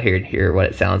 Let's go here and hear what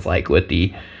it sounds like with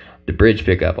the bridge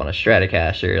pickup on a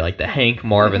Stratocaster, like the Hank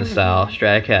Marvin style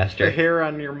Stratocaster. The hair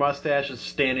on your mustache is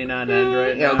standing on end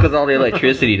right now. Because all the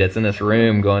electricity that's in this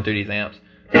room going through these amps.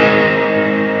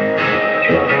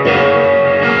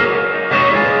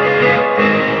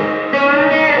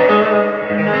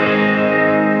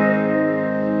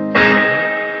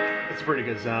 It's a pretty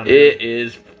good sound. It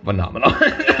is phenomenal.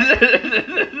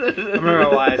 I'm not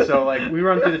gonna lie. So like we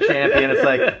run through the Champion, it's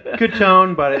like good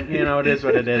tone, but it is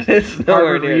what it is. It's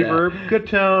nowhere Harvard near reverb, that. Good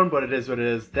tone, but it is what it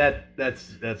is. That's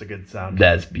a good sound.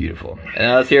 That's beautiful. And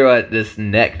now let's hear what this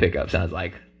neck pickup sounds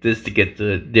like. Just to get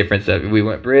the difference of we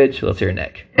went bridge, let's hear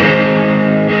neck. I'm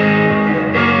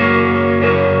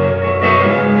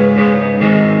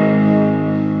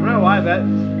not gonna lie,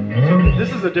 so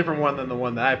this is a different one than the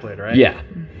one that I played, right? Yeah.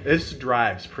 This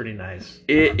drives pretty nice.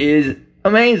 It is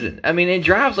amazing. I mean, it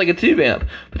drives like a tube amp,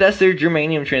 but that's their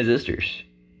germanium transistors.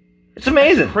 It's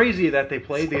amazing. It's crazy that they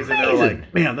played these and they're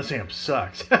like, man, this amp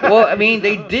sucks. Well, I mean,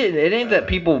 they did. It ain't that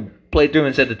people played through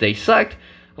and said that they sucked.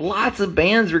 Lots of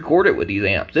bands recorded with these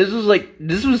amps. This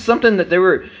was something that they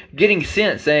were getting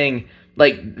sent, saying,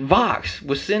 like, Vox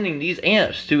was sending these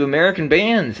amps to American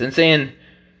bands and saying,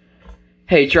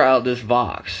 hey, try out this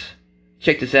Vox.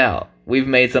 Check this out. We've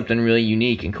made something really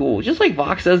unique and cool. Just like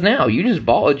Vox does now. You just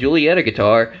bought a Julietta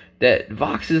guitar that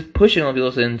Vox is pushing on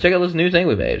people saying, check out this new thing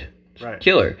we made. Right.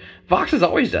 Killer. Vox has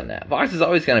always done that. Vox has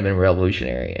always kind of been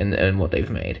revolutionary in what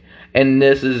they've made. And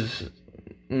this is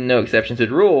no exception to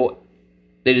the rule.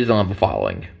 They just don't have a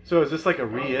following. So is this like a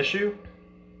reissue?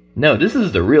 No, this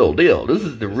is the real deal. This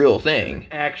is the real thing.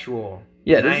 Actual.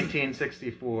 Yeah,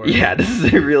 1964. Yeah, this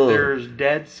is a real. There's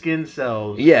dead skin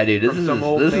cells. Yeah, dude, this from is some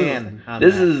old man.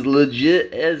 This is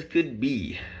legit as could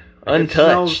be,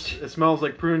 untouched. It smells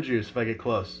like prune juice if I get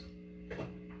close.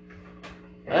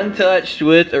 Untouched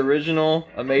with original,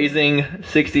 amazing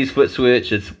 60s foot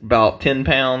switch. It's about 10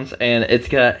 pounds, and it's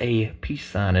got a peace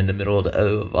sign in the middle of the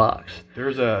O of Vox.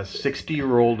 There's a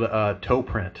 60-year-old toe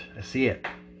print. I see it.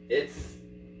 It's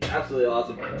absolutely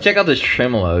awesome. Check out this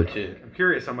tremolo, too. I'm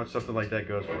curious how much something like that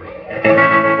goes for.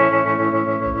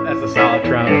 That's a solid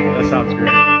drum. That sounds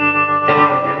great.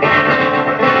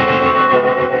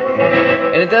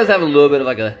 And it does have a little bit of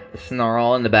like a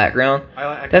snarl in the background.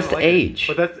 I that's the like age.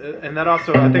 It. But that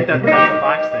also, I think that's a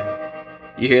Vox thing.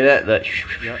 You hear that?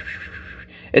 Yep.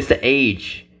 It's the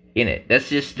age in it. That's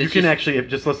just. You can actually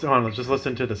just listen. Hold on, just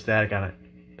listen to the static on it,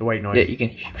 the white noise. Yeah, you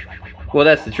can. Well,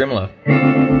 that's the tremolo.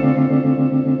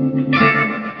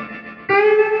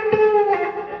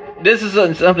 This is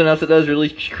something else that does really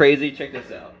crazy. Check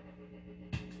this out.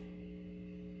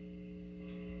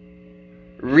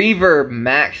 Reverb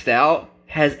maxed out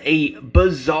has a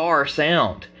bizarre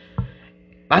sound.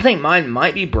 I think mine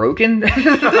might be broken. But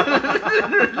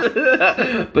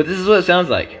this is what it sounds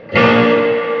like.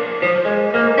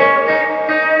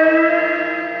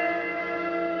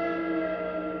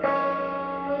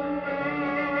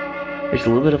 There's a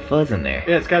little bit of fuzz in there.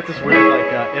 Yeah, it's got this weird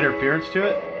like interference to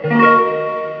it.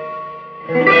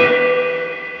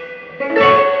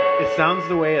 It sounds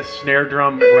the way a snare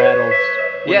drum rattles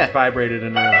when it's vibrated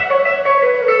in a room.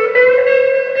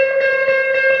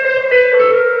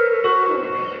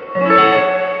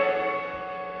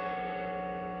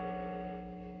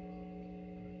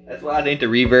 That's why I think the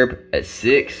reverb at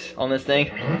 6 on this thing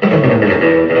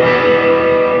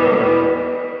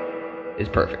is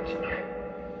perfect.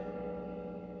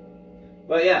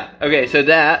 But yeah, okay, so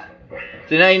now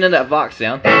you know that Vox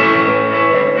sound.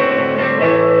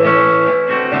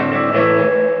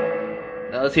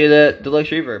 Now let's hear the deluxe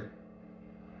reverb.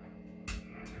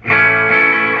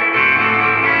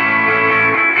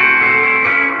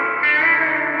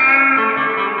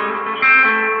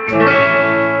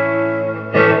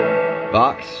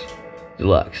 Vox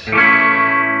Deluxe.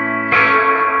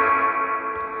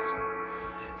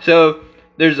 So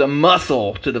there's a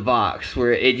muscle to the Vox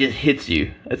where it just hits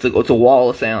you. It's a wall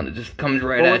of sound. It just comes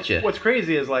right at you. What's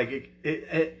crazy is like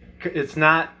it's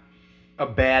not a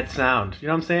bad sound. You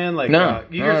know what I'm saying? Like no,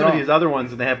 you hear some of these other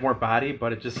ones and they have more body,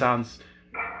 but it just sounds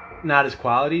not as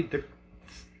quality. It's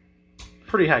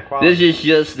pretty high quality. This is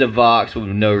just the Vox with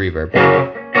no reverb.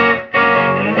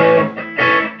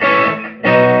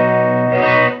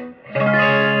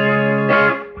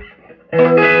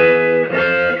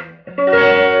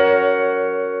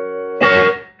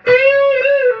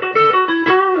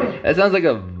 That sounds like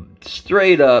a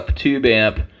straight up tube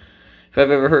amp if I've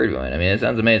ever heard one. I mean, it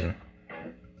sounds amazing.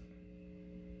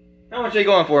 How much are you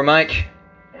going for, Mike?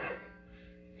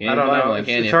 I don't know.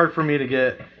 It's hard for me to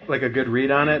get like a good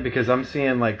read on it because I'm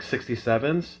seeing like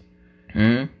 67s.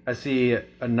 Mm-hmm. I see a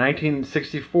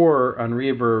 1964 on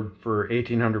Reverb for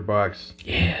 $1,800.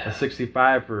 Yeah. A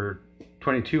 65 for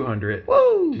 $2,200.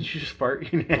 Whoa! Did you just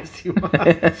fart, you nasty one?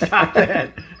 Stop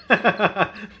that!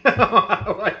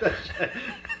 What the shit?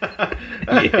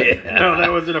 Yeah. No,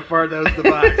 that wasn't a fart. That was the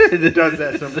box. It does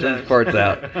that sometimes. It farts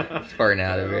out. It's farting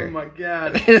out over here. Oh my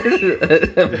god.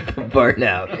 Farting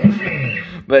out.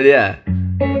 But yeah.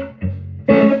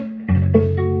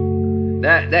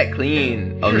 That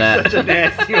clean on You're that. such a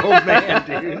nasty old man,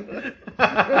 dude.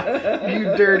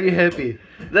 You dirty hippie.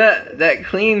 That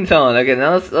clean tone. Okay,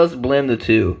 now let's blend the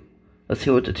two. Let's see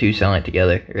what the two sound like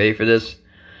together. Ready for this?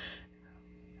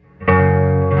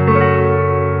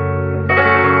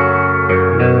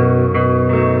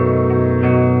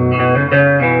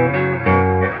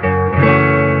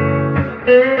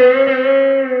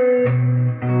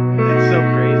 It's so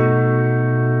crazy.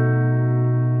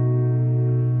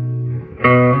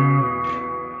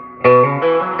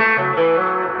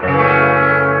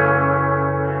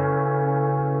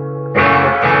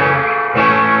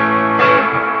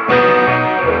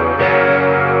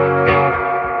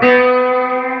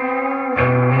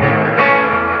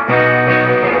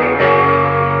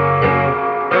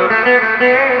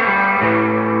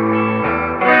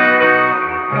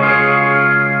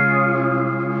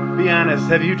 Be honest,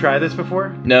 have you tried this before?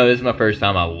 No, this is my first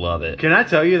time. I love it. Can I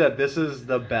tell you that this is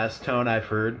the best tone I've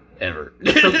heard? Ever.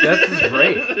 This is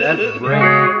great. That's great.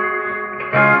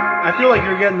 I feel like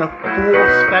you're getting the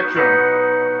full spectrum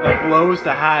of lows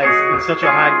to highs in such a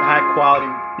high quality.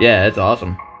 Yeah, it's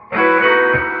awesome.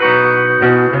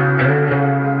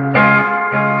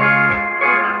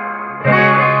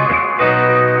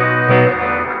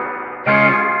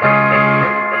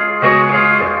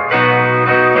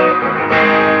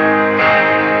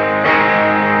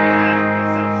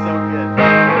 It sounds so good.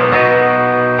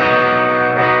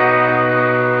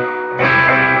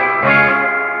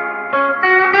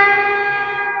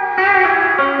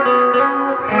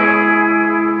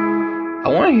 I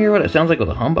want to hear what it sounds like with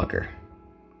a humbucker.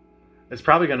 It's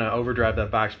probably going to overdrive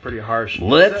that box pretty harsh.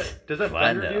 Let's Does that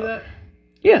find Fender do out. that?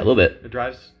 Yeah, a little bit. It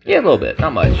drives? Yeah, a little bit.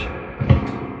 Not much.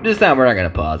 This time we're not going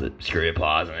to pause it. Screw it,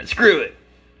 pausing it. Screw it.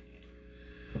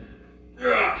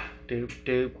 Doop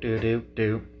doop doop doop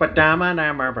doop.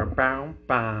 Ba-dum-a-dum-a-ba-boom,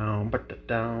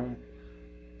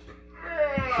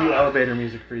 Cue elevator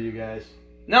music for you guys.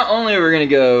 Not only are we going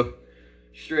to go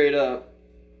straight up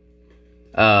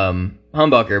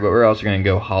humbucker, but we're also going to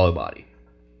go hollow body.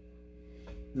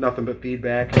 Nothing but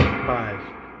feedback. 5,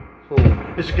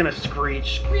 4. This is gonna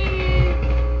screech.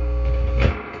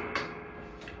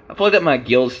 I plugged up my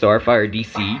Guild Starfire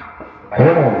DC.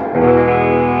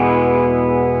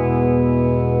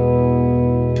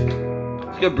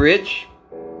 Let's go bridge.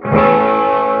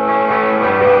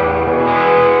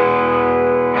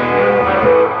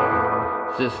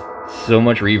 It's just so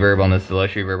much reverb on this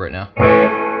deluxe reverb right now.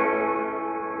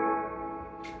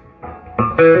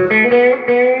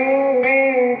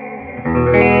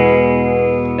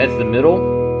 That's the middle.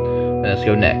 And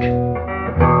go neck.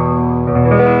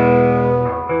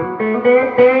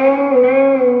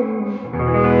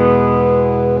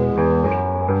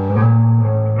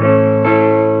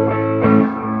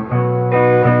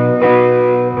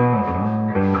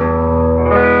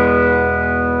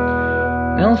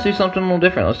 Now let's do something a little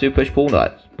different. Let's do push-pull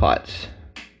pots.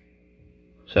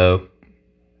 So,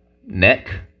 neck,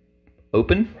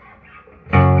 open.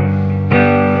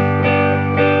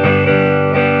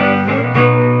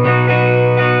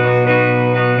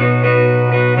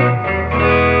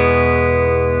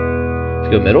 Let's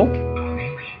go middle.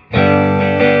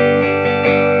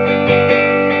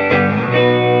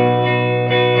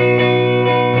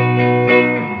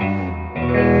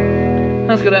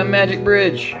 Let's go to that magic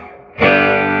bridge.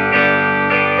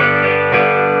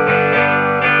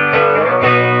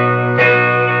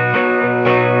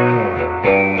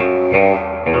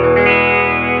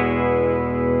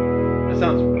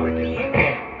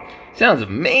 Sounds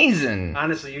amazing.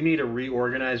 Honestly, you need to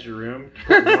reorganize your room.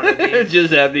 One of these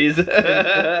Just have these. in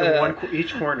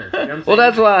each corner. You know what I'm Well, saying?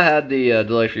 that's why I had the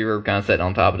deluxe reverb kind of set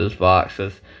on top of this box.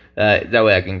 Cause, that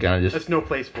way I can kind of just. There's no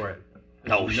place for it.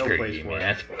 No, There's screw place you, for man. it.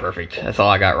 That's perfect. That's all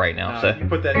I got right now. So You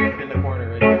put that in the corner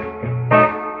right there.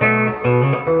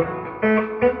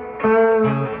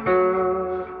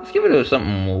 let's give it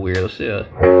something a little weird. Let's see.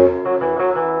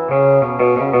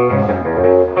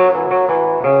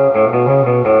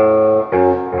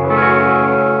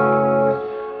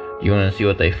 Do you want to see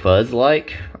what they fuzz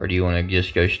like, or do you want to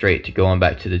just go straight to going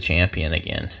back to the champion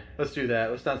again? Let's do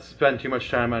that. Let's not spend too much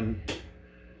time on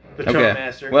the Tone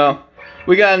Master. Well,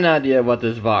 we got an idea of what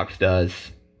this Vox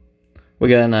does. We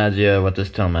got an idea of what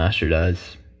this Tone Master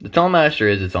does. The Tone Master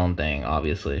is its own thing,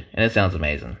 obviously, and it sounds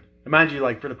amazing. And mind you,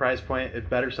 like for the price point, it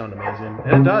better sound amazing,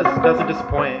 and it does. It doesn't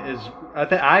disappoint.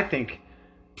 I think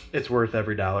it's worth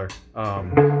every dollar.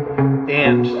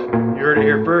 And you heard it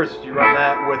here first. You run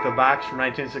that with a box from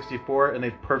 1964, and they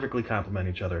perfectly complement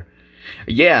each other.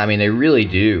 Yeah, I mean they really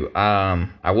do.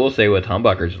 I will say with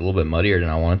humbuckers, it's a little bit muddier than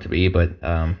I want it to be, but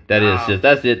that's it.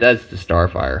 That's the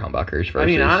Starfire humbuckers versus. I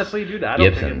mean, honestly, dude, I don't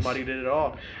Gibsons. think it muddied it at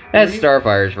all. That's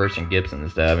Starfires versus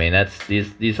Gibsons, though. I mean, that's these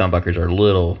humbuckers are a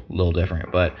little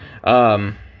different, but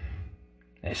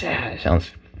it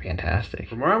sounds fantastic.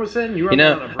 From where I was sitting, you were. You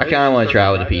know, I kind of want to try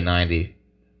with a P90.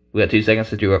 We got 2 seconds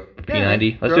to do a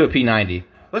P90. Let's do a P90.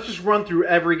 Let's just run through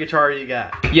every guitar you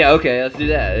got. Yeah, okay, let's do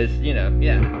that. It's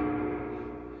yeah.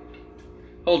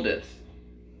 Hold this.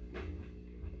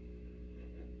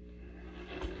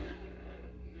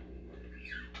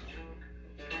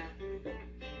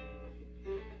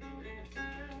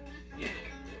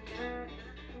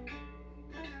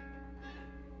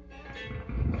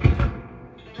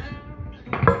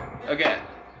 Okay,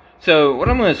 so what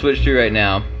I'm going to switch to right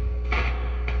now.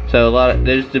 So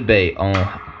there's debate on,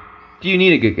 do you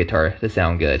need a good guitar to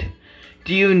sound good?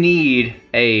 Do you need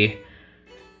anything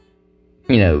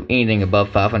above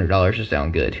 $500 to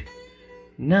sound good?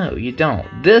 No, you don't.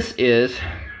 This is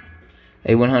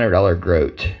a $100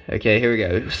 Groat. Okay, here we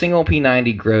go. Single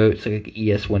P90 Groat. It's like an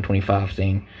ES125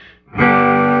 thing.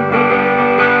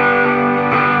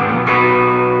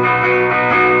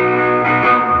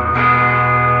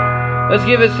 Let's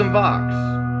give it some Vox.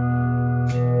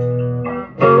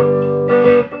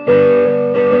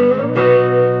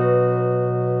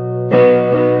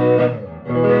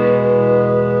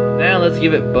 Now let's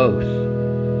give it both.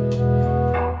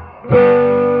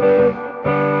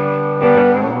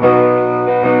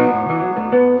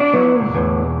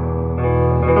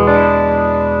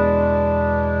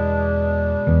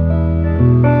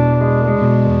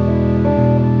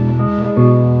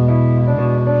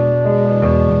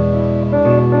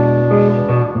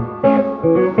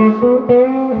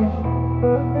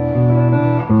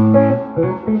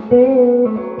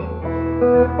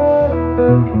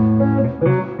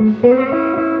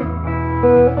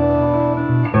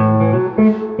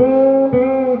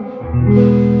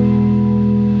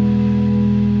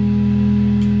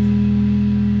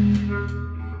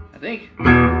 I think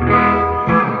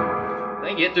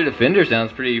Get Through the Fender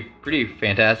sounds pretty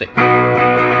fantastic.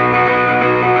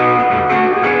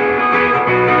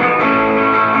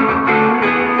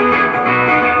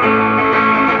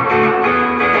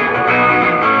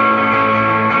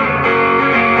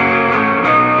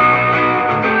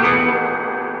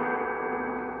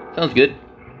 Sounds good.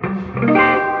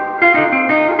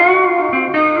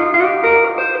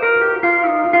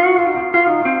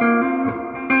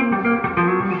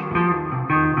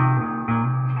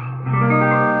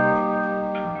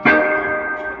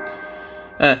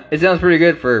 It sounds pretty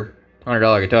good for a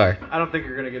 $100 guitar. I don't think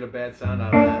you're gonna get a bad sound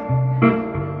out of that.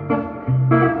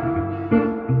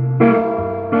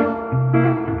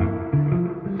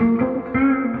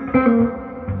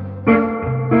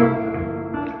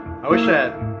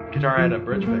 guitar had a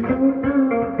bridge pickup.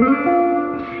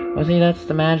 Well, see, that's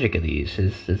the magic of these.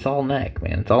 It's all neck,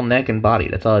 man. It's all neck and body.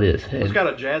 That's all it is. It's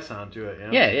got a jazz sound to it, you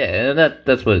know? Yeah.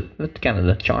 That's kind of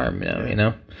the charm, you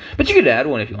know. But you could add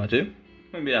one if you want to.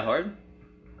 Wouldn't be that hard.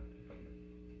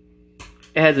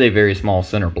 It has a very small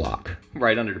center block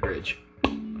right under the bridge,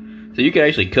 so you could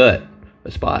actually cut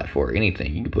a spot for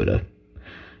anything. You could put a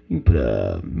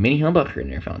mini humbucker in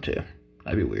there if you want to.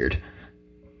 That'd be weird.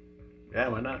 Yeah,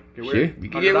 why not? Get weird. Sure, you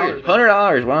can get weird.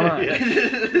 $100, why not?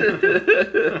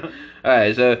 All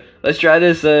right, so let's try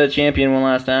this Champion one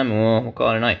last time, and we'll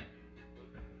call it a night.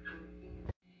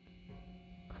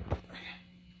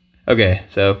 Okay,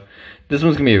 so this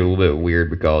one's gonna be a little bit weird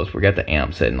because we got the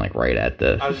amp sitting like right at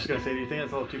the. I was just gonna say, do you think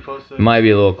that's a little too close to? Might be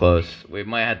a little close. We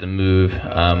might have to move.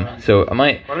 So I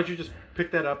might. Why don't you just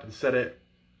pick that up and set it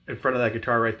in front of that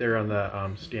guitar right there on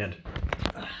the stand?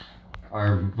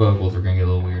 Our vocals are gonna get a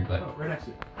little weird, but. Oh, right next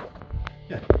to it.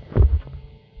 Yeah.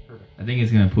 Perfect. I think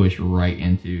it's gonna push right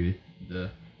into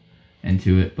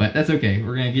it, but that's okay.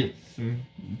 We're gonna get some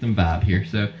vibe here.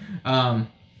 So, If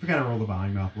we kind of roll the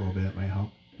volume off a little bit, it might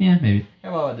help. Yeah, maybe. How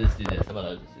about this? Do this. How about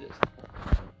I just do this?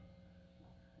 How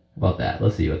about that?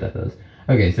 Let's see what that does.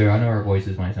 Okay, so I know our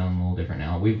voices might sound a little different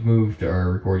now. We've moved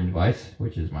our recording device,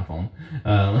 which is my phone.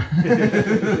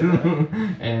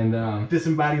 And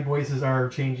disembodied voices are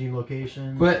changing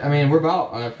location. But I mean, we're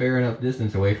about a fair enough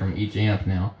distance away from each amp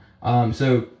now.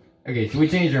 So we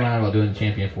changed our mind about doing the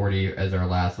Champion 40 as our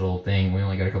last little thing. We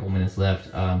only got a couple minutes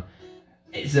left.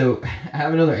 So I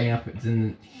have another amp. It's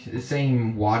in the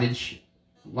same wattage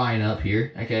lineup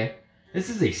here. Okay, this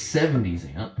is a 70s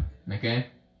amp. Okay,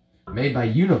 made by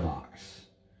Univox.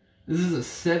 This is a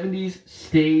 70s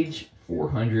Stage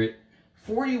 400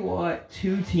 40-watt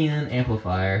 210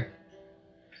 amplifier.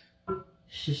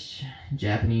 It's just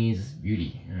Japanese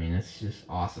beauty. I mean, it's just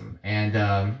awesome.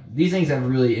 And these things have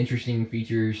really interesting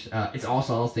features. It's all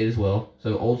solid state as well.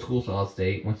 So old school solid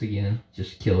state. Once again,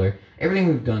 just killer. Everything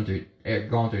we've gone through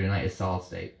tonight is solid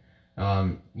state.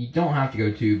 You don't have to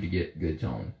go tube to get good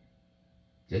tone.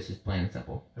 Just plain and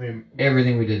simple. I mean,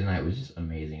 everything we did tonight was just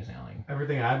amazing sounding.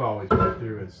 Everything I've always been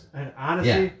through is, and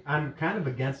honestly, I'm kind of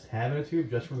against having a tube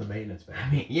just from the maintenance factor.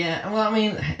 I mean, yeah. Well, I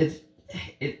mean,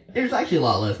 there's actually a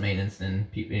lot less maintenance than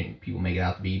people make it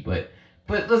out to be. But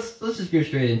let's just go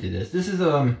straight into this. This is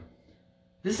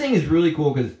this thing is really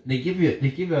cool because they give you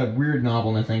a weird knob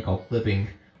on this thing called clipping,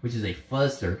 which is a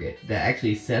fuzz circuit that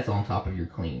actually sets on top of your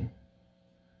clean.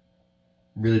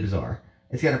 Really bizarre.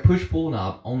 It's got a push-pull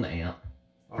knob on the amp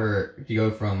to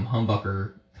go from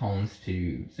humbucker tones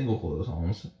to single coil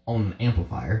tones on an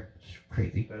amplifier. It's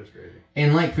crazy. That is crazy.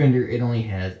 And like Fender, it only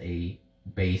has a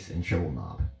bass and treble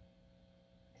knob,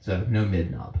 so no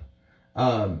mid knob.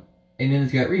 And then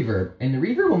it's got reverb, and the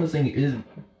reverb on this thing is gonna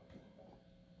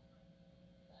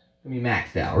be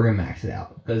maxed out. We're gonna max it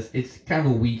out because it's kind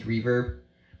of a weak reverb,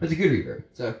 but it's a good reverb.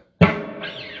 So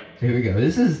here we go.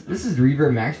 This is the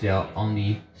reverb maxed out on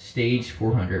the Stage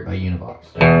 400 by Univox.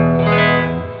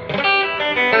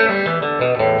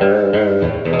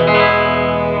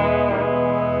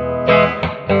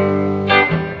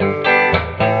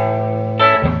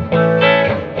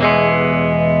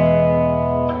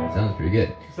 Sounds pretty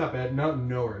good. It's not bad.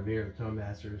 Nowhere near the Tone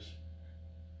Masters.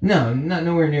 No, not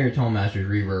nowhere near Tone Masters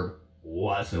reverb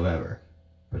whatsoever.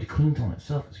 But the clean tone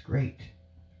itself is great.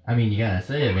 I mean, you gotta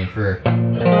say, I mean, for...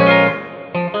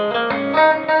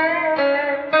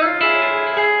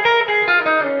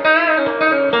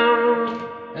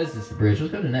 That's just the bridge.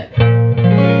 Let's go to neck.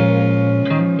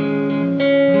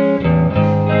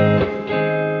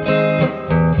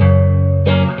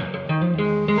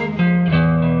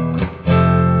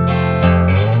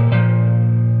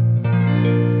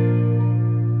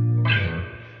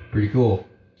 Pretty cool.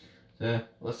 So,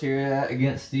 let's hear that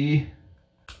against the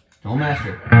Tone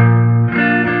Master.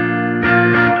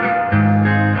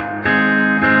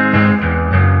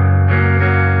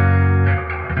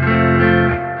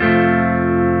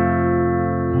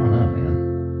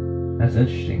 That's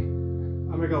interesting.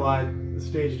 I'm not gonna lie, the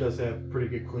Stage does have pretty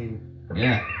good clean.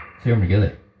 Yeah, let's hear them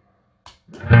together.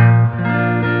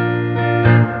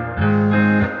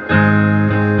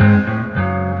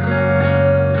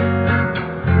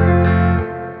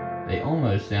 They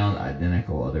almost sound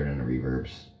identical other than the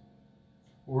reverbs.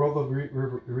 We'll roll the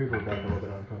reverb back a little bit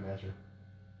on Tone Master.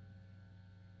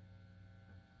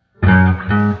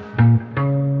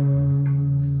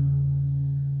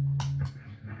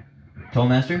 Tone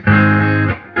Master?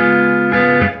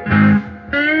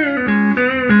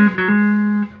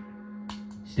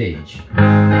 Stage.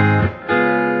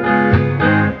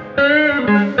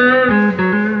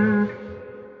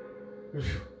 There's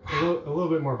a little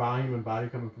bit more volume overwhelming body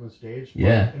coming from the stage.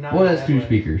 Yeah. Well, that's two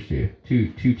speakers too.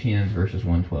 Two 10s versus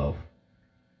 112.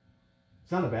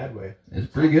 It's not a bad way. It's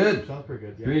pretty good. Sounds pretty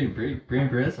good. Yeah. Pretty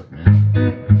impressive, man.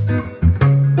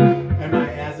 Am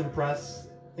I as impressed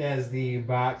as the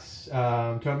Vox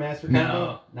Toadmaster combo?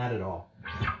 No. Not at all.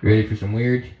 Ready for some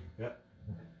weird? Yep.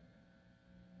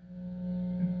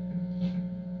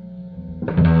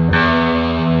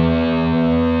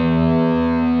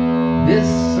 This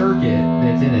circuit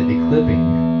that's in it, the clipping,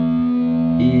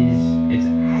 it's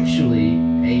actually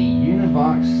a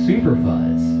Univox Super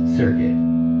Fuzz circuit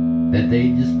that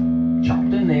they just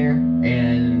chopped in there,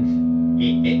 and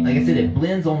it like I said, it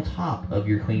blends on top of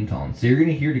your clean tone. So you're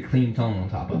gonna hear the clean tone on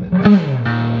top of it.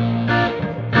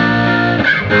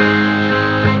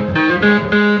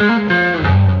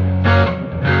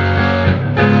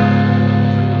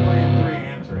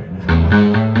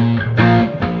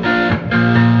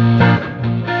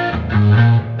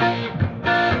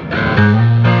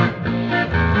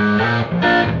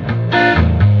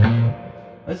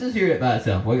 Let's just hear it by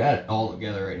itself. We got it all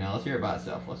together right now. Let's hear it by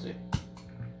itself. Let's see.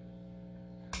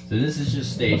 So this is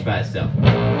just staged by itself.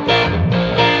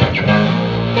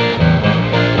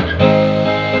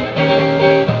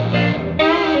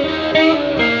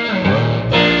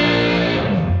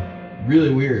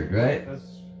 Really weird, right? It's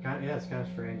kind of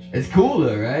strange. It's cool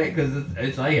though, right? Because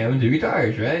it's like having two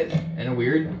guitars, right? In a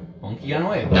weird, funky kind of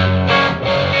way.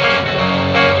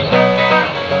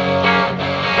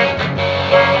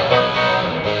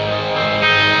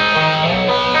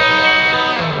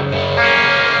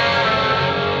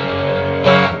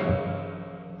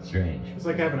 Strange. It's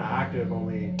like having an octave,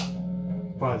 only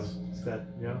fuzz instead,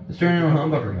 you know? Let's turn it on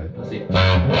humbucker mode. Let's see.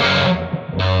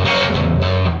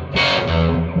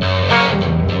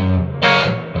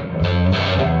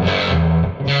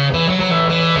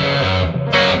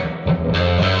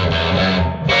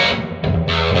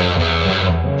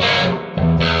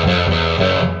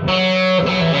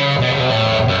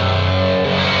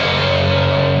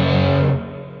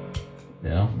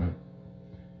 Yeah,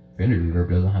 Fender reverb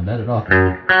doesn't have that at all.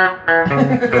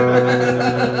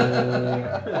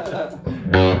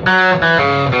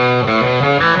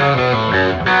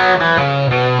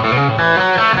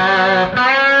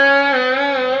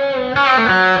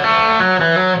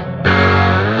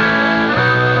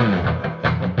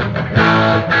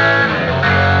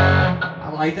 I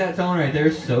like that tone right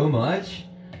there so much.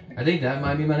 I think that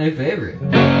might be my new favorite.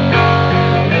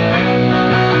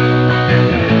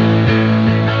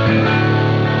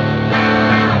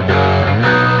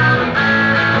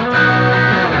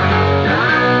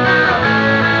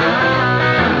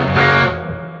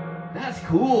 That's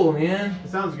cool, man. It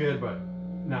sounds good, but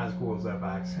not as cool as that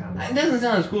Vox kind of. It doesn't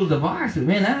sound as cool as the Vox, but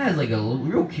man, that has like a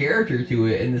real character to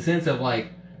it in the sense of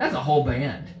like, that's a whole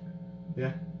band.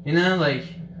 Yeah. You know, like.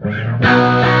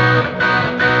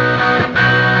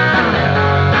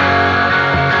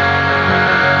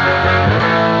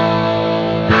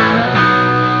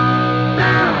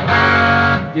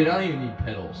 Dude, I don't even need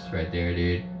pedals right there,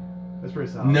 dude. That's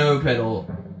pretty solid. No pedal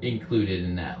included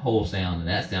in that whole sound, and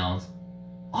that sounds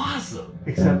awesome.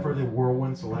 Except for the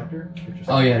Whirlwind Selector.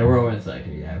 Oh yeah, the Whirlwind Selector,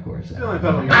 yeah, of course. It's the only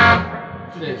pedal you need.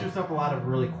 Just get yourself a lot of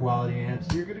really quality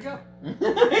amps, you're good to go.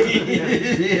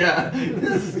 Yeah.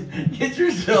 Just get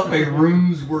yourself a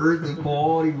room's worth of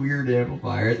quality weird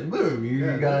amplifiers, and boom,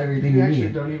 you got everything you actually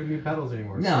need. don't even need pedals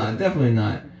anymore. No, definitely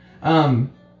not.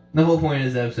 The whole point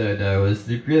of this episode, though, was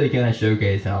to really kind of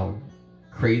showcase how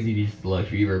crazy these deluxe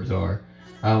reverbs are.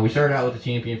 We started out with the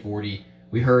Champion 40.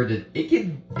 We heard that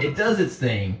it does its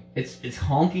thing. It's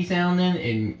honky sounding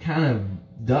and kind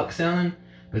of duck sounding,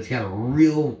 but it's got a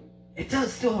real. It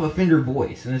does still have a Fender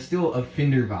voice, and it's still a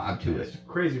Fender vibe to it. It's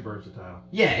crazy versatile.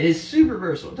 Yeah, it is super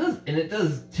versatile. It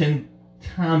does 10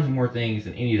 times more things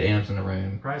than any of the amps in the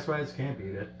room. Price-wise, can't beat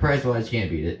it. Price-wise, can't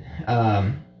beat it.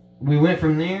 We went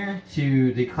from there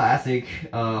to the classic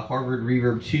Harvard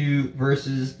Reverb 2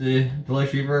 versus the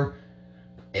Deluxe Reverb.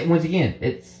 And once again,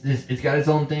 it's got its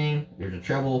own thing. There's a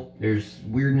treble. There's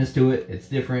weirdness to it. It's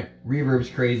different. Reverb's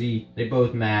crazy. They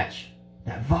both match.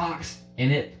 That Vox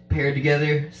and it paired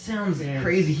together sounds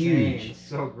crazy huge.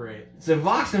 So great. So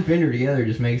Vox and Fender together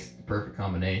just makes the perfect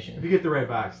combination. If you get the right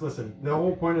box, listen, the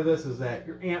whole point of this is that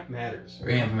your amp matters.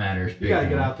 Your amp matters. You gotta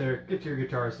get out there, get to your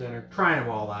Guitar Center, try them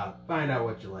all out, find out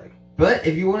what you like. But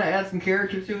if you want to add some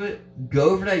character to it,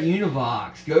 go for that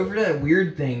Univox. Go for that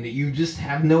weird thing that you just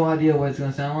have no idea what it's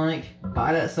going to sound like.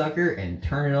 Buy that sucker and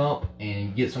turn it up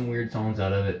and get some weird tones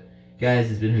out of it. Guys,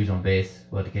 it's been Who's on Bass.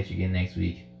 We'll have to catch you again next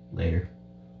week. Later.